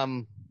 No,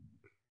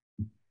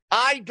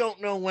 I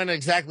don't know when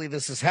exactly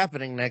this is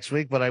happening next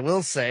week, but I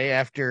will say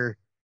after,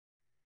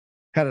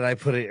 how did I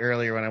put it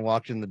earlier when I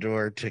walked in the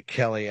door to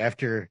Kelly,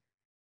 after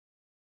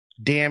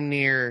damn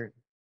near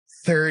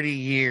 30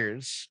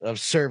 years of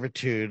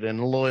servitude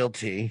and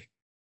loyalty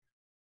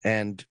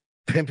and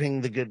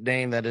pimping the good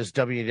name that is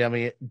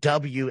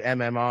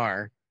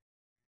WMMR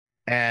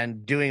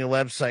and doing a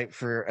website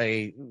for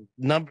the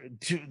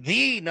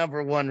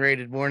number one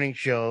rated morning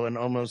show in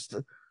almost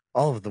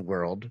all of the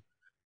world.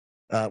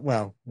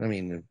 Well, I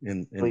mean,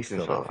 in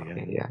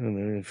Philadelphia,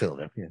 in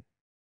Philadelphia,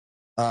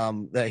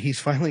 that he's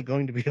finally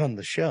going to be on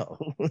the show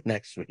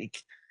next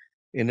week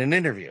in an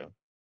interview.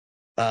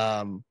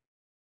 It's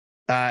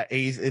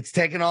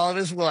taken all of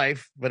his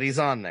life, but he's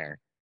on there.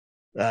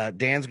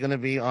 Dan's going to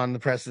be on the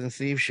Preston and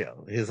Steve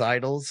show. His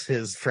idols,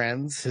 his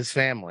friends, his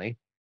family.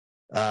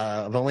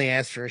 I've only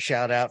asked for a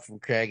shout out from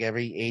Craig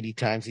every 80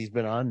 times he's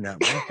been on.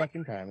 Not one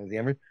fucking time has he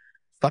ever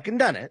fucking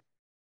done it.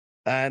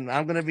 And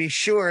I'm going to be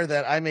sure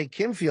that I make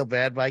him feel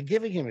bad by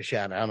giving him a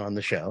shout out on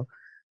the show.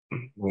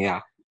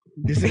 Yeah.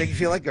 Just to make you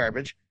feel like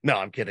garbage. No,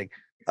 I'm kidding.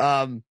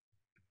 I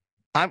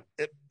got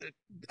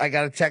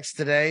a text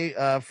today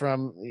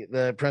from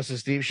the Preston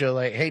Steve show,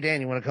 like, hey, Dan,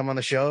 you want to come on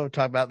the show,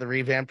 talk about the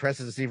revamped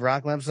Preston Steve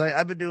Rock website?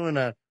 I've been doing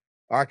a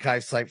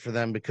archive site for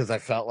them because I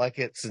felt like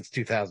it since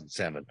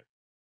 2007.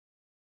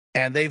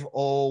 And they've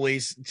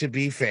always, to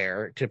be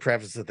fair, to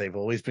preface it, they've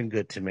always been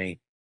good to me.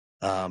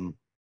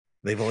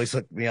 They've always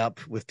hooked me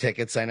up with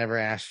tickets I never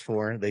asked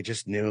for. They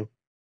just knew.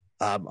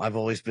 I've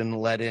always been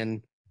let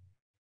in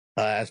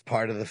as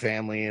part of the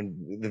family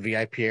and the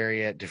VIP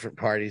area at different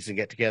parties and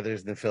get-togethers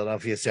in the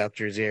Philadelphia, South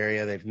Jersey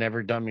area. They've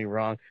never done me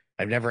wrong.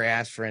 I've never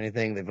asked for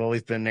anything. They've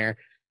always been there.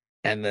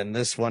 And then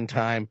this one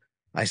time,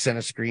 I sent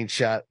a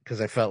screenshot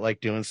because I felt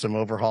like doing some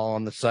overhaul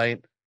on the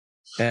site.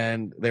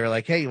 And they were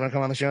like, hey, you want to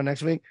come on the show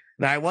next week?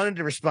 Now, I wanted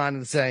to respond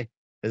and say,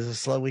 is it a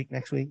slow week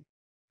next week?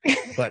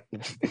 But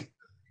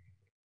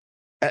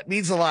that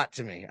means a lot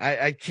to me.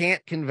 I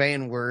can't convey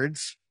in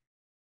words.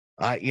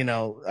 I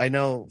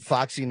know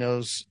Foxy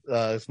knows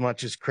as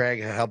much as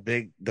Craig how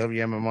big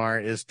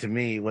WMMR is to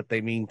me, what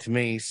they mean to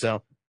me.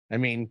 So, I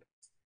mean,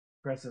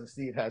 President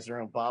Steve has their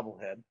own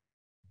bobblehead.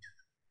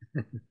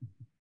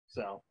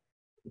 So,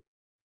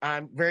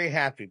 I'm very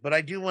happy. But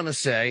I do want to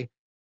say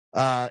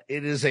it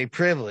is a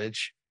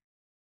privilege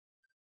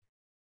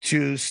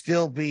to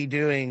still be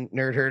doing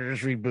Nerd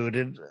Herders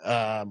Rebooted.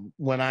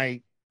 When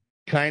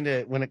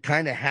it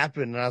kind of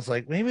happened, and I was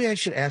like, maybe I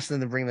should ask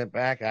them to bring that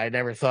back. I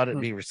never thought it'd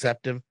be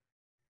receptive.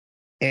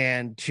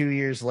 And 2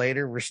 years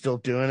later, we're still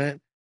doing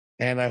it.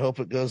 And I hope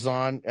it goes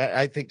on.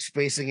 I think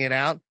spacing it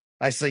out,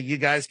 I say you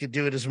guys could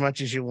do it as much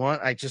as you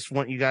want. I just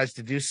want you guys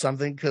to do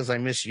something because I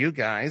miss you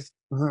guys.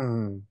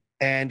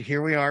 And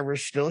here we are. We're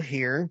still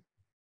here.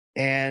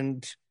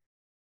 And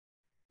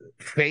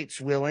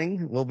fate's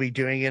willing, we'll be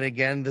doing it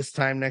again this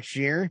time next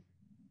year.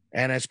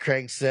 And as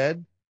Craig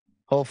said,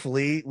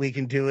 hopefully we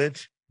can do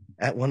it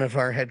at one of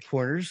our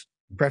headquarters,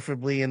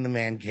 preferably in the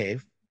man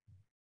cave.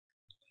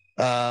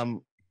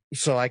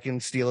 So I can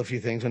steal a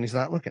few things when he's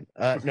not looking.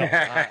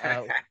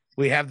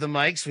 We have the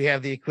mics, we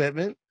have the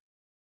equipment.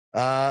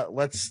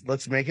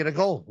 Let's make it a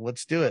goal.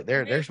 Let's do it.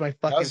 There's my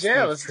fucking.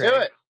 Let's do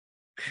it.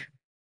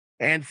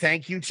 And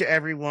thank you to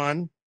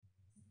everyone.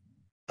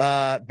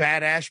 Bad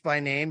Ash by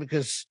name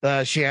because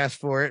she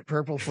asked for it.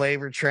 Purple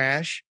Flavor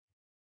Trash.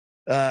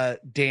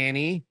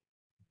 Danny.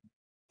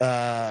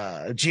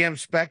 GM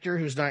Spectre,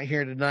 who's not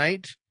here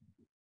tonight.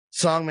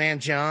 Songman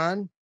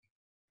John.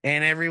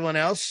 And everyone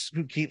else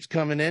who keeps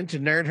coming in to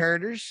Nerd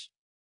Herders.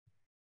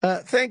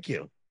 Thank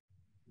you.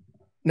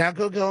 Now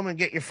go home and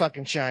get your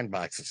fucking shine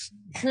boxes.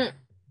 No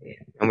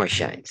more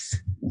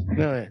shines.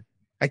 No,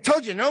 I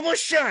told you, no more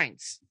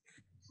shines.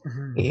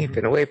 You've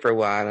been away for a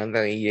while. I'm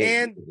telling you,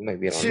 And you might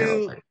be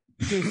able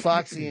to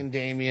Foxy and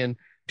Damien.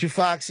 To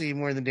Foxy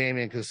more than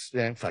Damien because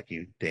fuck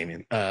you,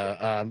 Damien.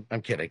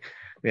 I'm kidding.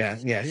 Yeah.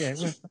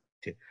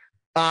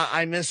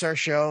 I miss our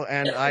show,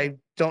 and I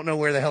don't know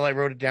where the hell I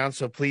wrote it down,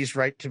 so please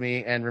write to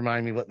me and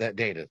remind me what that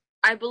date is.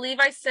 I believe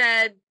I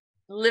said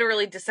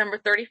literally December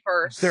 31st.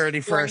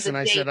 31st, and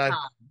I said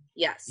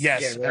Yes.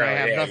 Yes, and I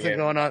have nothing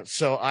going on,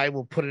 so I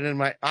will put it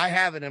in I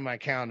have it in my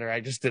calendar. I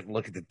just didn't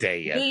look at the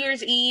day yet. New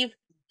Year's Eve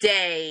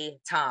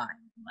daytime.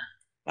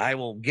 I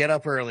will get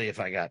up early if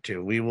I got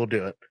to. We will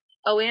do it.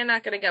 Oh, we're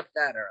not going to get up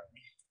that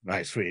early.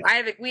 Nice, sweet.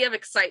 We have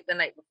Excite the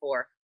night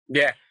before.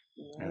 Yeah.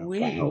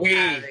 We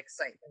have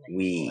Excite the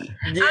night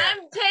before.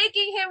 I'm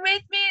taking him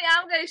with me, and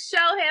I'm going to show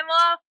him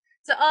off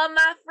to all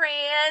my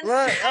friends.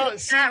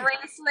 Look, Not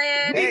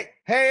wrestling.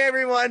 Hey,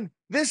 everyone.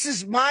 This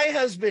is my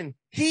husband.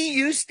 He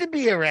used to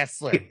be a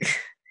wrestler.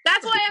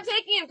 That's why I'm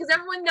taking him, because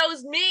everyone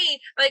knows me.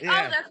 Like,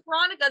 Yeah. oh, that's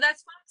Veronica,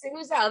 that's Foxy.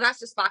 Who's that? Oh, that's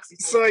just Foxy.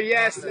 So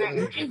yes,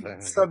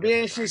 so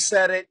being she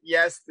said it,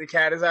 yes, the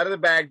cat is out of the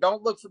bag.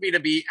 Don't look for me to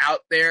be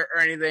out there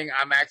or anything.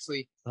 I'm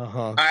actually,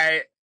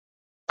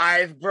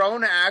 I've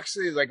grown to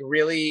actually like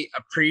really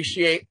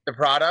appreciate the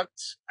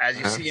product. As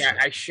you see,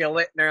 I shill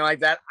it and everything like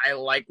that. I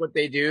like what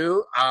they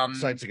do.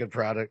 Site's a good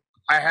product.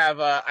 I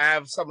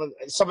have some of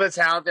the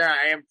talent there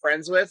I am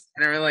friends with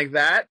and everything like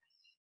that.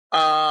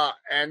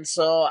 And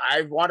so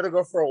I wanted to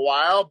go for a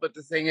while, but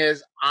the thing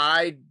is,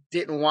 I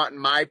didn't want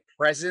my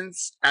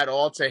presence at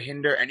all to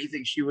hinder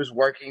anything she was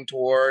working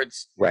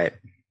towards. Right.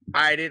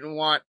 I didn't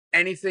want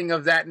anything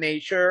of that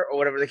nature or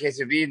whatever the case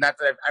would be. Not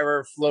that I've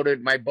ever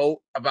floated my boat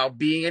about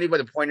being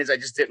anybody. The point is, I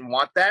just didn't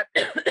want that.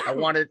 I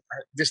wanted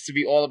this to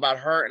be all about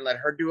her and let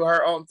her do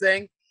her own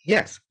thing.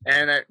 Yes.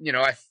 And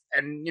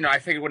I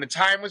figured when the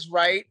time was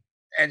right,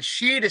 and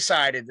she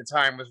decided the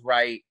time was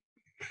right.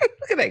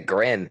 Look at that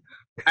grin.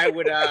 I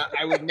would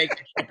make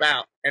the trip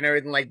out and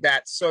everything like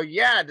that. So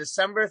yeah,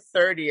 December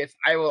 30th,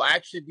 I will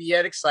actually be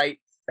at Excite.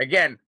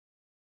 Again,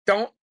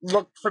 don't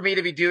look for me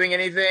to be doing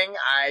anything.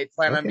 I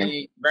plan on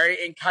being very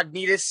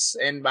incognitus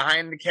and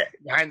behind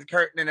the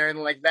curtain and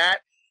everything like that.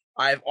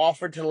 I've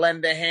offered to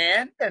lend a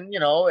hand, and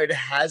it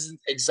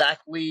hasn't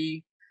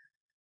exactly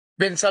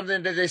been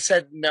something that they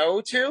said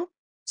no to.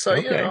 So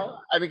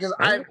because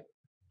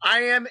I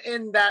am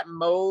in that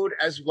mode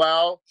as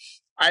well.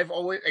 I've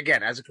always,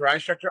 again, as a karate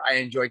instructor, I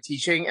enjoy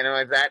teaching and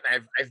like that.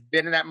 I've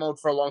been in that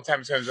mode for a long time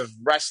in terms of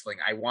wrestling.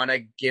 I want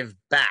to give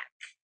back.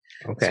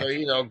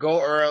 Okay. So,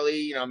 go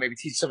early, maybe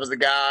teach some of the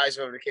guys,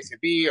 whatever the case may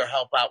be, or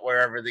help out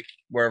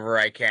wherever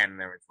I can and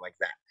everything like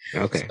that.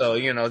 Okay. So,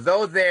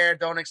 though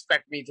don't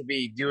expect me to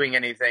be doing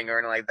anything or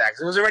anything like that.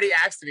 Because it was already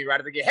asked to me right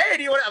at the beginning, hey,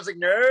 do you want it? I was like,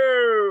 no,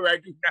 I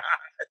do not.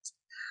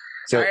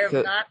 So, I have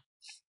not.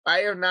 I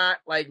have not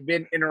like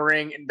been in a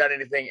ring and done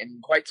anything in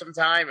quite some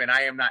time, and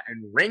I am not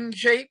in ring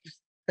shape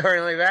or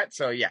anything like that.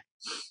 So yeah.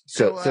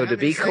 So how to many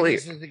be clear,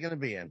 segments is it going to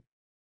be in?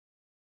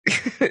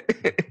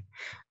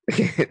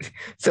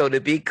 so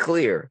to be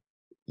clear,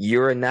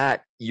 you're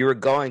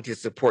going to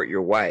support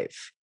your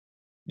wife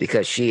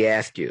because she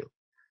asked you,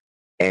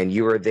 and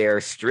you were there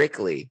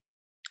strictly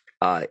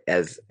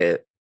as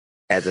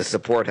a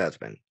support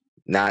husband,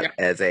 not Yeah.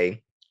 as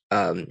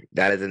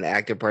not as an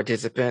active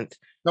participant.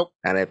 Nope.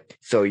 And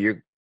so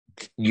you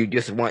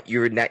just want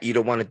you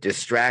don't want to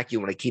distract. You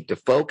want to keep the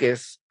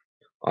focus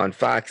on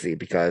Foxy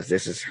because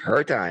this is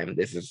her time.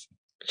 These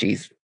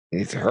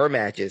are her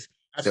matches.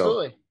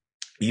 Absolutely. So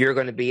you're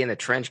going to be in a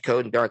trench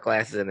coat and dark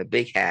glasses and a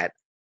big hat.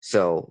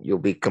 So you'll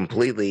be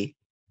completely.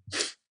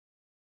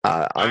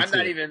 I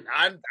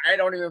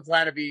don't even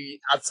plan to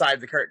be outside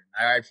the curtain.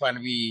 I plan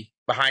to be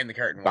behind the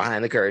curtain.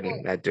 Behind the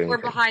curtain, not doing We're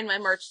anything. behind my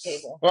merch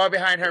table. Well,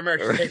 behind her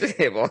merch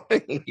table.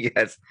 Table.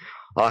 Yes.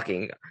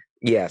 Hawking.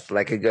 Yes,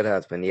 like a good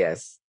husband.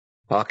 Yes.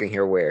 Hawking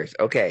her wares.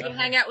 Okay. We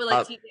hang out with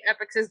like TJ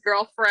Epix'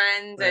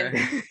 girlfriends and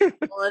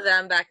all of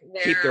them back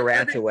there. Keep the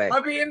rats away.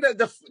 I'll be in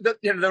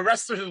the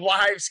wrestlers'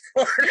 wives'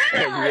 corner.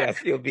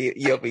 Yes, you'll be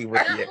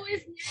with I'm you.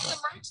 always near the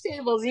merch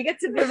tables. You get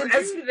to visit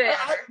me there.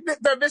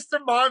 The Mr.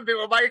 Mom bit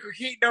with Michael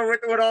Keaton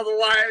with all the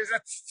wives.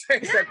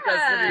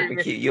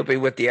 That's You'll be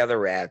with the other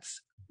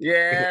rats.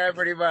 yeah,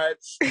 pretty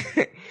much.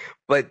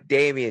 But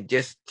Damien,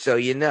 just so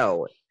you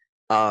know,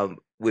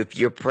 if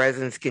your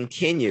presence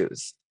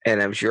continues, and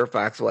I'm sure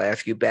Fox will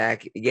ask you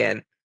back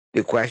again,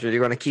 the questions are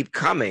going to keep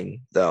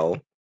coming,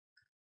 though,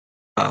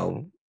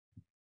 of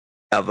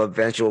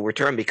eventual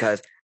return,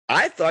 because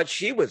I thought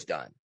she was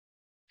done.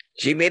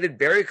 She made it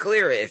very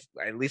clear,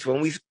 at least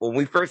when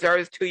we first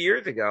started 2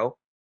 years ago,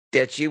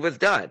 that she was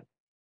done.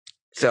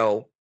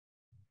 So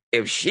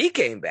if she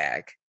came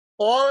back,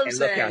 All I'm and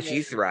look saying how is,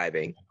 she's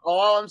thriving.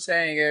 all I'm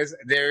saying is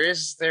there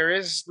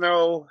is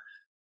no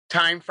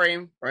time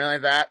frame or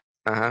anything like that.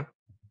 Uh-huh.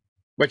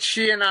 But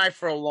she and I,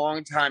 for a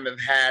long time, have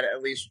had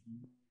at least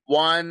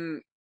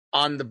one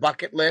on the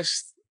bucket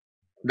list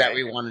that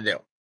we want to do.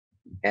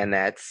 And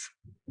that's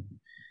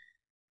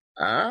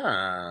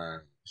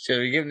Should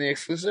we give them the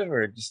exclusive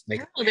or just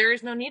make No, there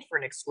is no need for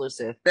an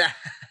exclusive. it?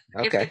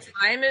 okay. If the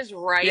time is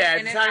right Yeah,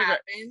 and the it time is happens,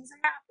 right.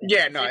 it happens.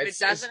 Yeah, no, if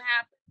it's- it doesn't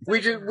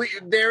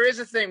happen, There is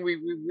a thing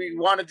we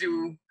want to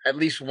do at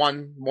least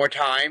one more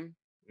time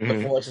Mhm.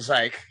 before it's just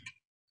like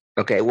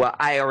Okay, well,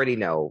 I already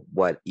know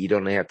what you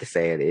don't have to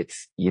say it.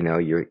 It's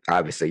you're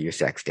obviously your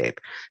sex tape.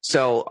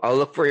 So I'll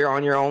look for you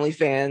on your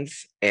OnlyFans,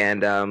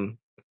 and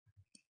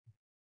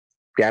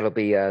that'll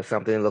be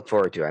something to look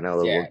forward to. I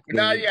know. yeah. we'll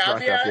No, yeah,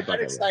 cross off your I'm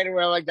bucket list. excited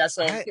well like that.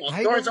 So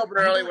I doors don't- open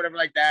I early, don't- whatever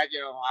like that.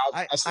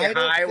 I I'll say don't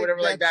hi, think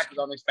whatever like that, that's- but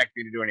don't expect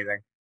me to do anything.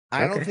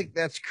 I Okay. don't think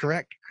that's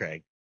correct,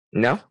 Craig.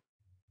 No,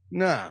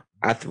 No.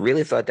 I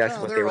really thought that's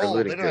No, what they they're were old.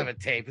 They alluding don't have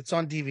to. a tape. It's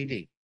on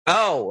DVD.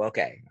 Oh,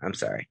 okay. I'm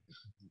sorry.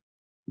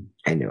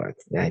 I knew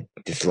it.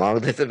 As long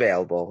as it's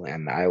available,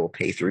 and I will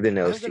pay through the I'm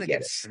nose going to to get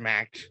get it.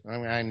 smacked. I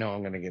mean, I know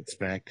I'm going to get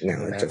smacked.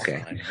 No, it's That's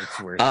okay. fine. It's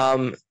worth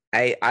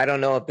I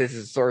don't know if this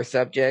is a sore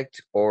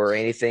subject or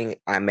anything.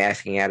 I'm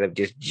asking out of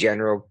just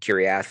general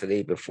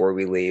curiosity before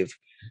we leave.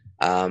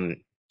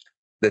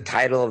 The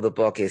title of the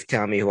book is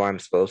 "Tell Me Who I'm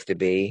Supposed to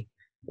Be."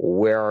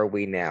 Where are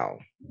we now?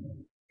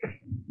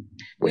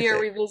 we with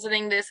are it?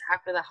 revisiting this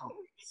after the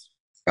holidays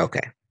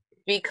Okay.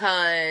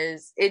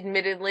 because,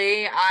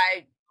 admittedly,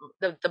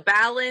 the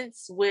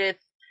balance with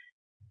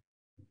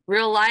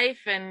real life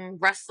and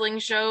wrestling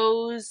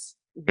shows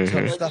Mhm.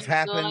 Some wasn't stuff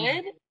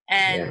happened. good,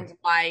 and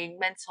my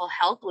mental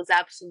health was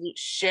absolute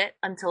shit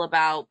until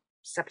about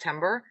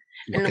September.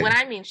 And Okay. when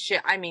I mean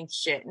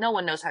shit. No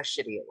one knows how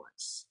shitty it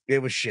was. It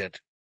was shit.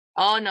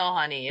 Oh no,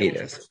 honey, It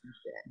it was is. worse than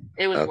shit.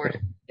 It was Okay. worse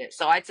than shit.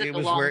 So I took It a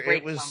was long where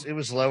break. it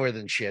was lower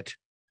than shit.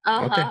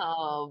 Okay.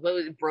 Oh, but it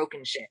was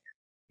broken shit.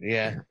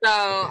 Yeah.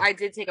 So I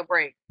did take a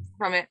break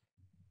from it.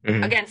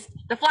 Mhm. Again,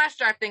 the flash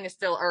drive thing is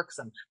still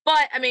irksome,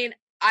 but I mean,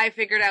 I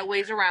figured out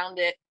ways around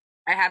it.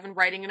 I have been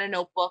writing in a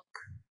notebook,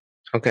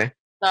 Okay.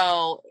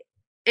 so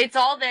it's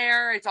all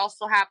there. It's all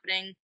still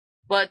happening,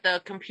 but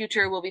the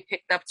computer will be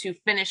picked up to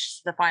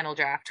finish the final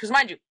draft. Because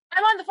mind you,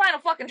 I'm on the final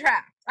fucking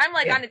draft. I'm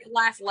like Yeah. on its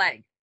last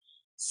leg.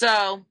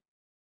 So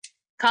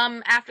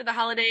come after the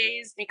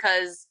holidays,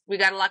 because we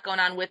got a lot going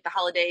on with the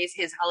holidays,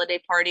 his holiday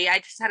party. I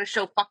just had a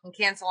show fucking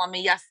cancel on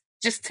me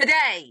just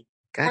today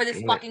God for this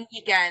damn it. fucking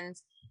weekend.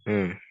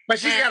 Mm. But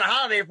she's got a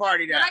holiday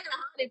party But now. I got a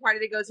holiday party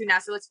to go to now,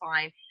 so it's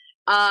fine.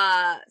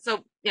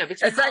 So between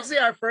It's actually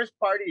our first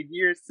party in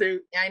years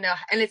too. I know,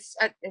 and it's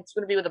going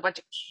to be with a bunch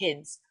of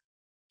kids.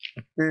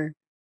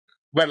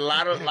 But a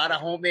lot of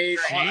homemade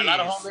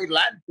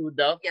Latin food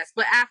though. Yes,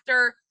 but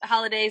after the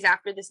holidays,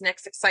 after this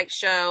next Excite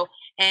show,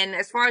 and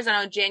as far as I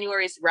know,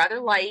 January is rather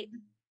light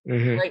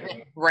Mhm.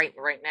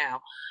 right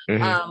now.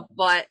 Mhm.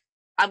 But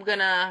I'm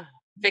gonna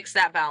fix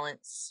that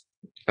balance.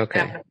 And I'm Okay.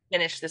 gonna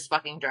finish this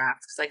fucking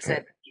draft because, like I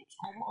said, it's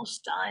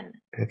almost done.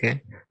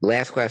 Okay.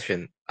 Last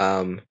question.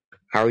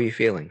 How are you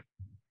feeling?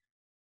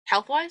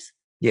 Health wise,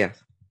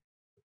 Yes.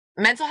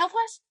 mental health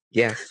wise.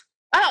 Yes.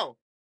 Oh,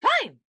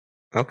 Fine.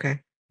 Okay.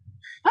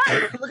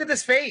 Fine. Look at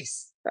this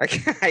face. I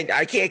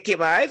can't keep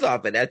my eyes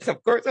off it. That's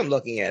of course I'm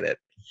looking at it.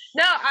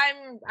 No,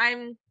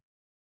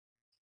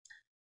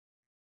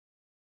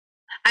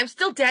 I'm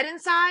still dead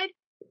inside,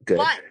 Good.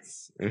 but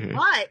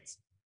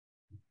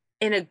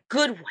in a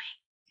good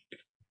way.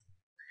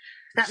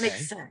 That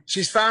makes sense.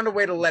 She's found a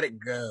way to let it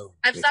go.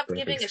 I've stopped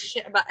giving a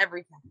shit about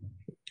everything. And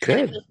Good.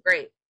 it feels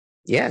great.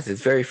 Yes,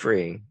 it's very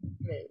freeing.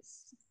 It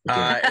is.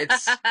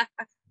 It's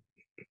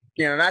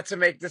not to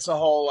make this a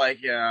whole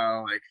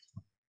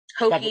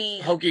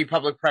hokey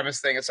public premise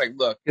thing. It's like,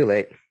 look, Too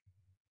late.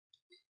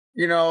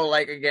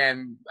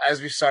 Again,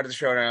 as we started the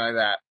show and everything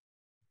like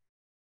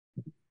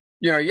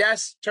that.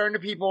 Yes, turn to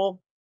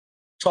people,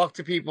 talk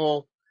to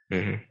people,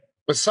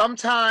 but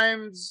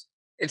sometimes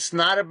it's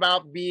not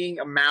about being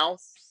a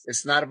mouth.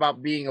 It's not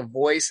about being a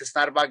voice. It's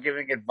not about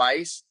giving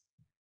advice.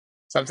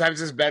 Sometimes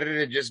it's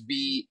better to just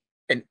be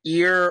an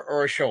ear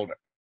or a shoulder.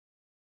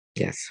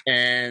 Yes.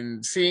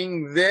 And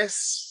seeing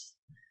this,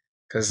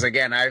 because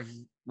again, I've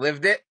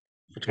lived it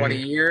for 20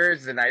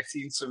 years and I've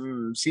seen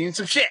some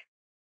shit.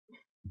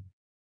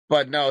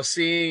 But no,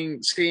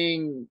 seeing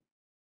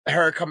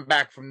her come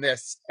back from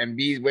this and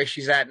be where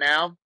she's at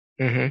now.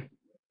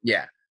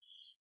 Yeah.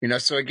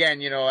 So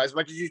again, as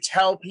much as you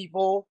tell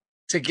people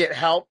to get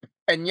help,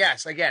 and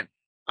yes, again,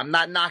 I'm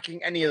not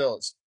knocking any of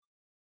those.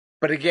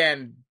 But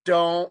again,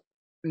 don't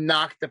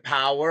knock the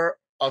power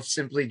of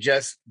simply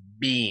just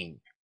being.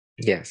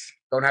 Yes.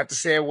 Don't have to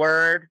say a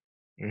word.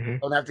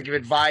 Don't have to give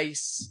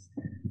advice.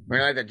 Or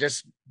anything like that.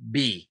 Just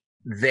be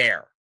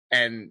there.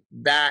 And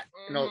that,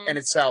 in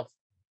itself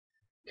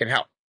can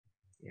help.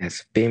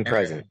 Yes. Being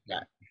present.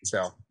 Yeah.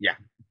 So, yeah.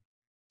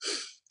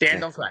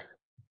 Dan, don't cry.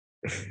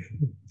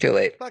 Too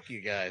late. Fuck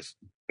you guys.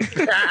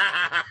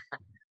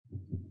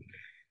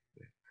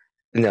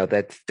 No,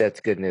 that's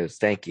good news.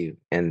 Thank you.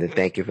 And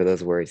thank you for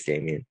those words,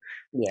 Damien.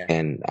 Yeah.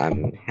 And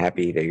I'm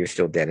happy that you're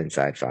still dead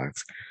inside,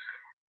 Fox.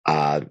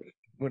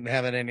 Wouldn't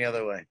have it any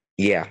other way.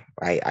 Yeah,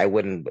 I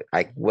wouldn't know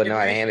how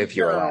to handle if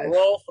you're alive.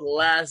 Roll for the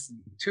last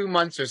 2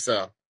 months or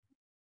so.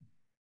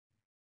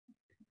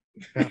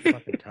 About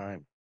fucking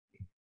time.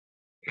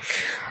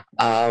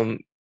 All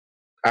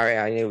right,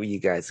 I know what you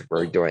guys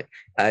were doing.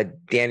 Dan,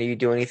 are you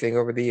doing anything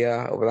over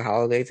the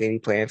holidays? Any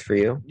plans for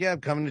you? Yeah,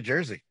 I'm coming to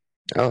Jersey.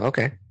 Oh,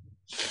 okay.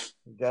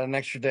 Got an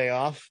extra day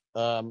off.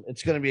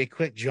 It's going to be a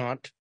quick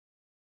jaunt.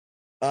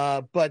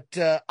 But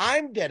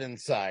I'm dead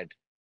inside.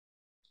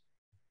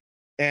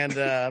 And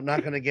I'm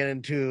not going to get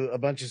into a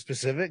bunch of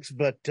specifics,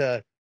 but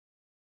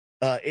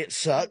it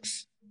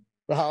sucks.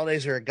 The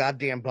holidays are a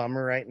goddamn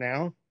bummer right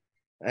now.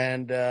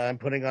 And I'm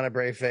putting on a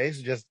brave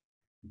face.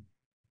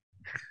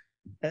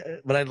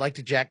 But I'd like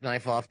to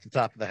jackknife off the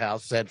top of the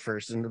house head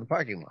first into the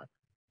parking lot.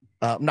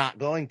 I'm not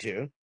going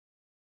to.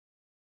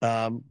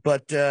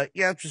 But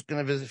I'm just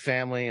going to visit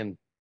family and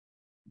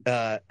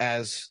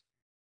as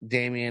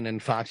Damien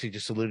and Foxy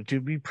just alluded to,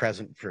 be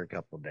present for a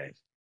couple of days.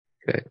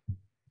 Good.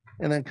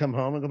 And then come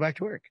home and go back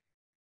to work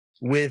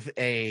with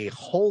a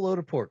whole load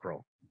of pork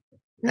roll.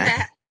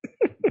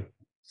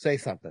 Say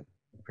something,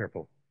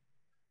 Purple.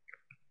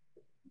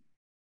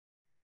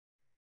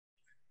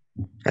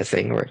 That's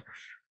saying the word.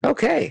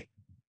 Okay.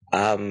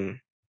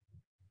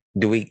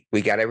 Do we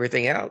got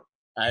everything out?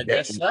 I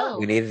guess so.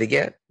 We needed to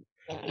get.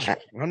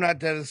 I'm not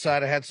dead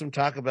inside. I had some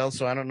Taco Bell,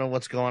 so I don't know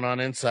what's going on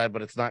inside,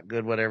 but it's not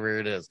good, whatever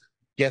it is.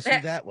 Guess who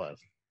that was?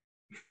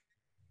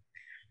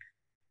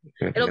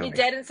 It'll be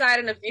dead inside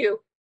in a few.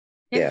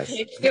 Yes.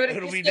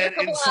 It'll be dead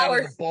inside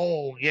of the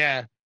bowl.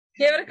 Yeah.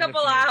 Give it a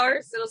couple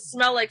hours. It'll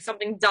smell like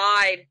something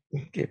died.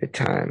 Give it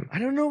time. I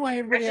don't know why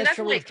everybody has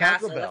trouble with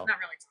Taco Bell.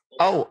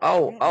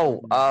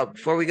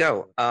 Before we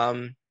go,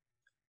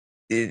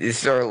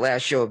 this is our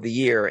last show of the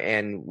year,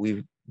 and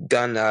we've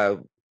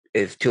done.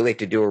 It's too late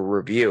to do a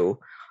review.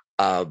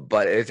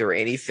 But is there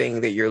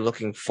anything that you're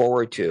looking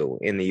forward to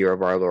in the year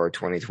of our Lord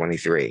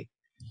 2023?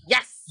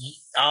 Yes.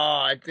 Oh,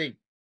 I think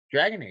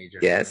Dragon Age.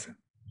 Yes.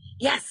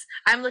 Yes,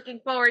 I'm looking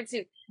forward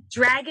to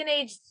Dragon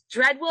Age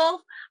Dreadwolf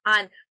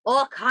on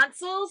all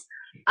consoles.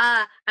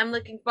 I'm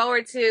looking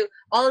forward to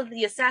all of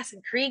the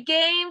Assassin's Creed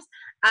games.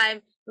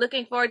 I'm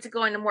looking forward to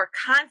going to more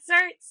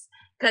concerts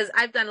because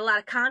I've done a lot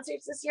of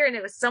concerts this year and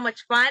it was so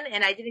much fun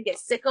and I didn't get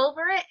sick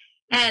over it.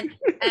 And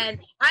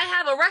I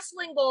have a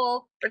wrestling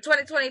goal for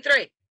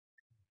 2023.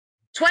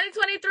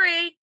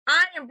 2023,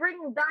 I am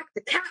bringing back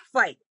the cat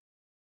fight.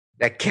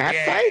 The cat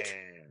fight?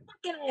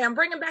 I'm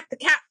bringing back the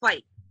cat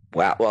fight.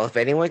 Wow. Well, if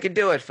anyone can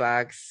do it,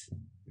 Fox.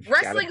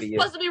 Wrestling is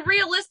supposed to be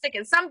realistic,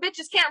 and some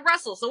bitches can't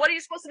wrestle. So what are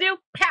you supposed to do?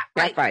 Cat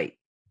fight. Cat fight.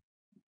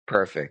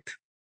 Perfect.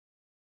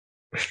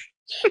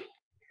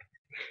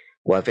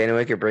 Well, if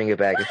anyone can bring it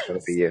back, it's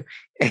going to be you.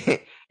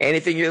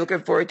 Anything you're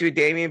looking forward to,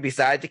 Damien,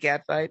 besides the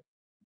cat fight?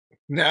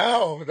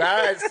 No,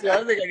 that's the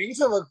other thing I need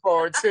to look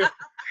forward to.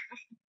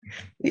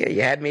 Yeah,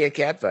 you had me a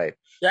cat fight.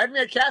 You had me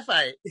a cat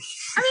fight.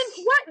 I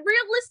mean, what?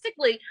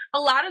 Realistically, a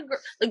lot of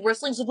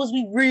wrestling's supposed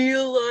to be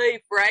real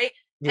life, right?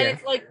 Yeah. And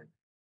it's like,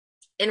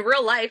 in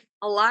real life,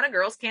 a lot of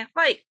girls can't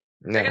fight.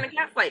 No. They're gonna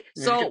cat fight.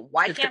 So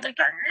why can't we?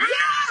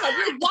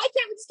 Yeah, why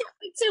can't we just cat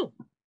fight too?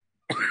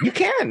 You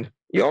can.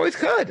 You always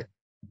could.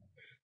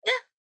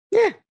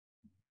 Yeah.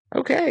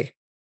 Okay.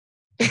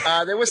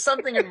 There was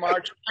something in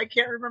March. I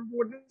can't remember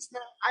what it is now.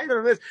 I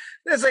don't know.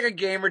 There's like a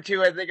game or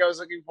two I think I was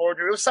looking forward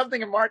to. It was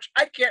something in March.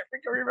 I can't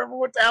remember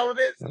what the hell it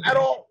is at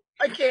all.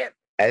 I can't.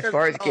 As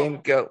far as games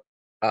go,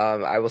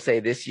 I will say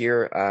this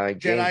year,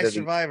 Jedi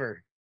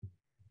Survivor.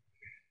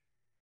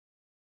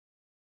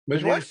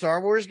 Which The one? new Star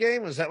Wars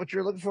game? Was that what you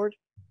were looking for?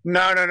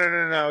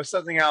 No.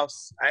 Something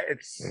else.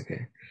 It's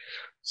Okay.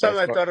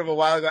 something I thought of a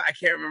while ago. I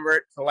can't remember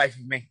it for the life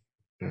of me.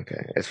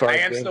 Okay. As far I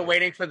as am games, still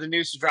waiting for the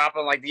news to drop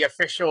on like the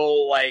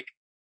official like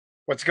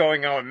what's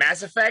going on with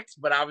Mass Effect,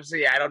 but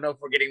obviously I don't know if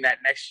we're getting that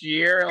next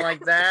year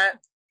like that.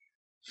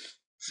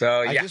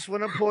 So I yeah, just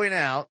want to point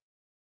out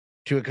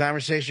to a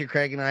conversation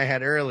Craig and I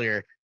had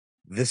earlier.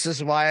 This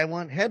is why I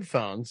want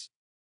headphones,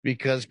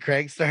 because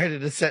Craig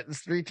started a sentence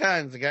 3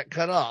 times and got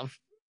cut off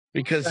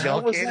because The hell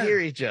y'all was can't that? hear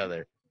each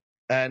other.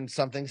 And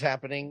something's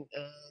happening.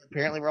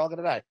 Apparently, we're all going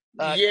to die.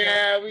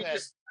 yeah, Craig, we go ahead.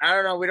 just I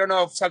don't know. We don't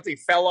know if something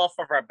fell off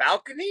of our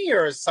balcony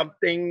or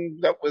something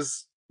that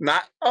was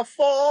not a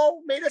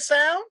fall made a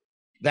sound.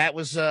 That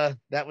was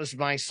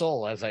my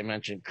soul, as I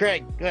mentioned.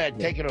 Craig, go ahead,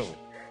 take it over.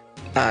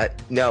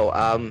 no,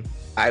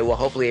 I will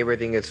hopefully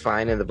everything is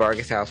fine in the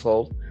Vargas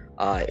household.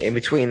 In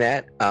between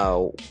that,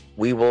 I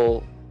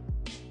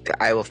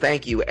will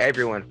thank you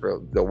everyone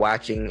for the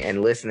watching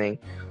and listening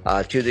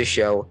to the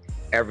show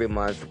every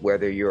month,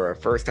 whether you're a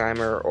first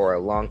timer or a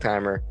long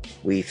timer.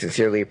 We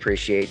sincerely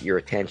appreciate your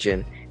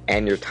attention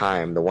and your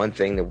time. The one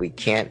thing that you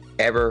can't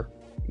ever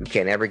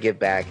give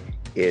back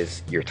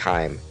is your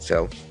time.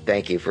 So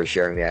thank you for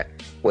sharing that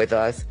with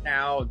us.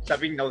 Now,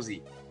 Debbie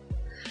Nosy.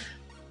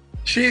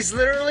 She's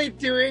literally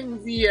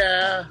doing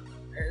the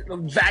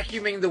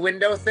vacuuming the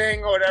window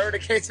thing or whatever the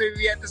case may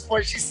be at this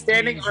point. She's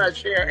standing on a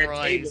chair and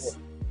table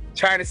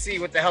trying to see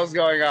what the hell's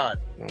going on.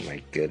 Oh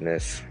my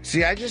goodness.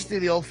 See, I just do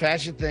the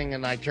old-fashioned thing,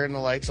 and I turn the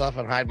lights off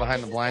and hide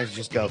behind the blinds and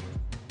just go,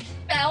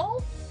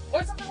 Fell?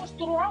 Or something was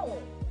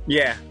wrong?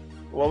 Yeah.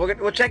 Well,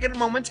 we'll check it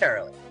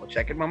momentarily.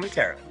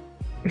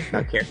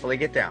 Now carefully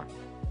get down.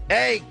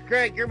 hey,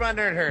 Craig, you're my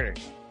nerd herder.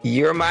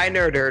 You're my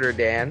nerd herder,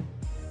 Dan.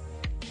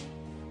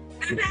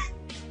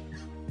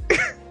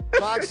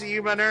 Foxy,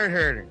 you're my nerd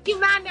herder. You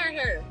mind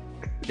her.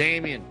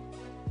 Damien,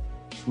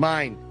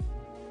 mine.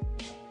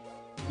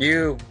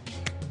 You,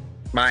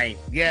 mine.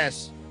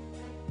 Yes.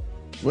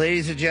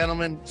 Ladies and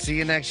gentlemen, see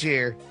you next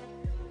year.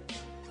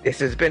 This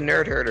has been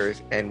Nerd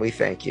Herders, and we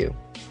thank you.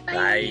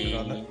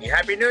 Bye.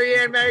 Happy New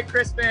Year and Merry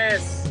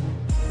Christmas.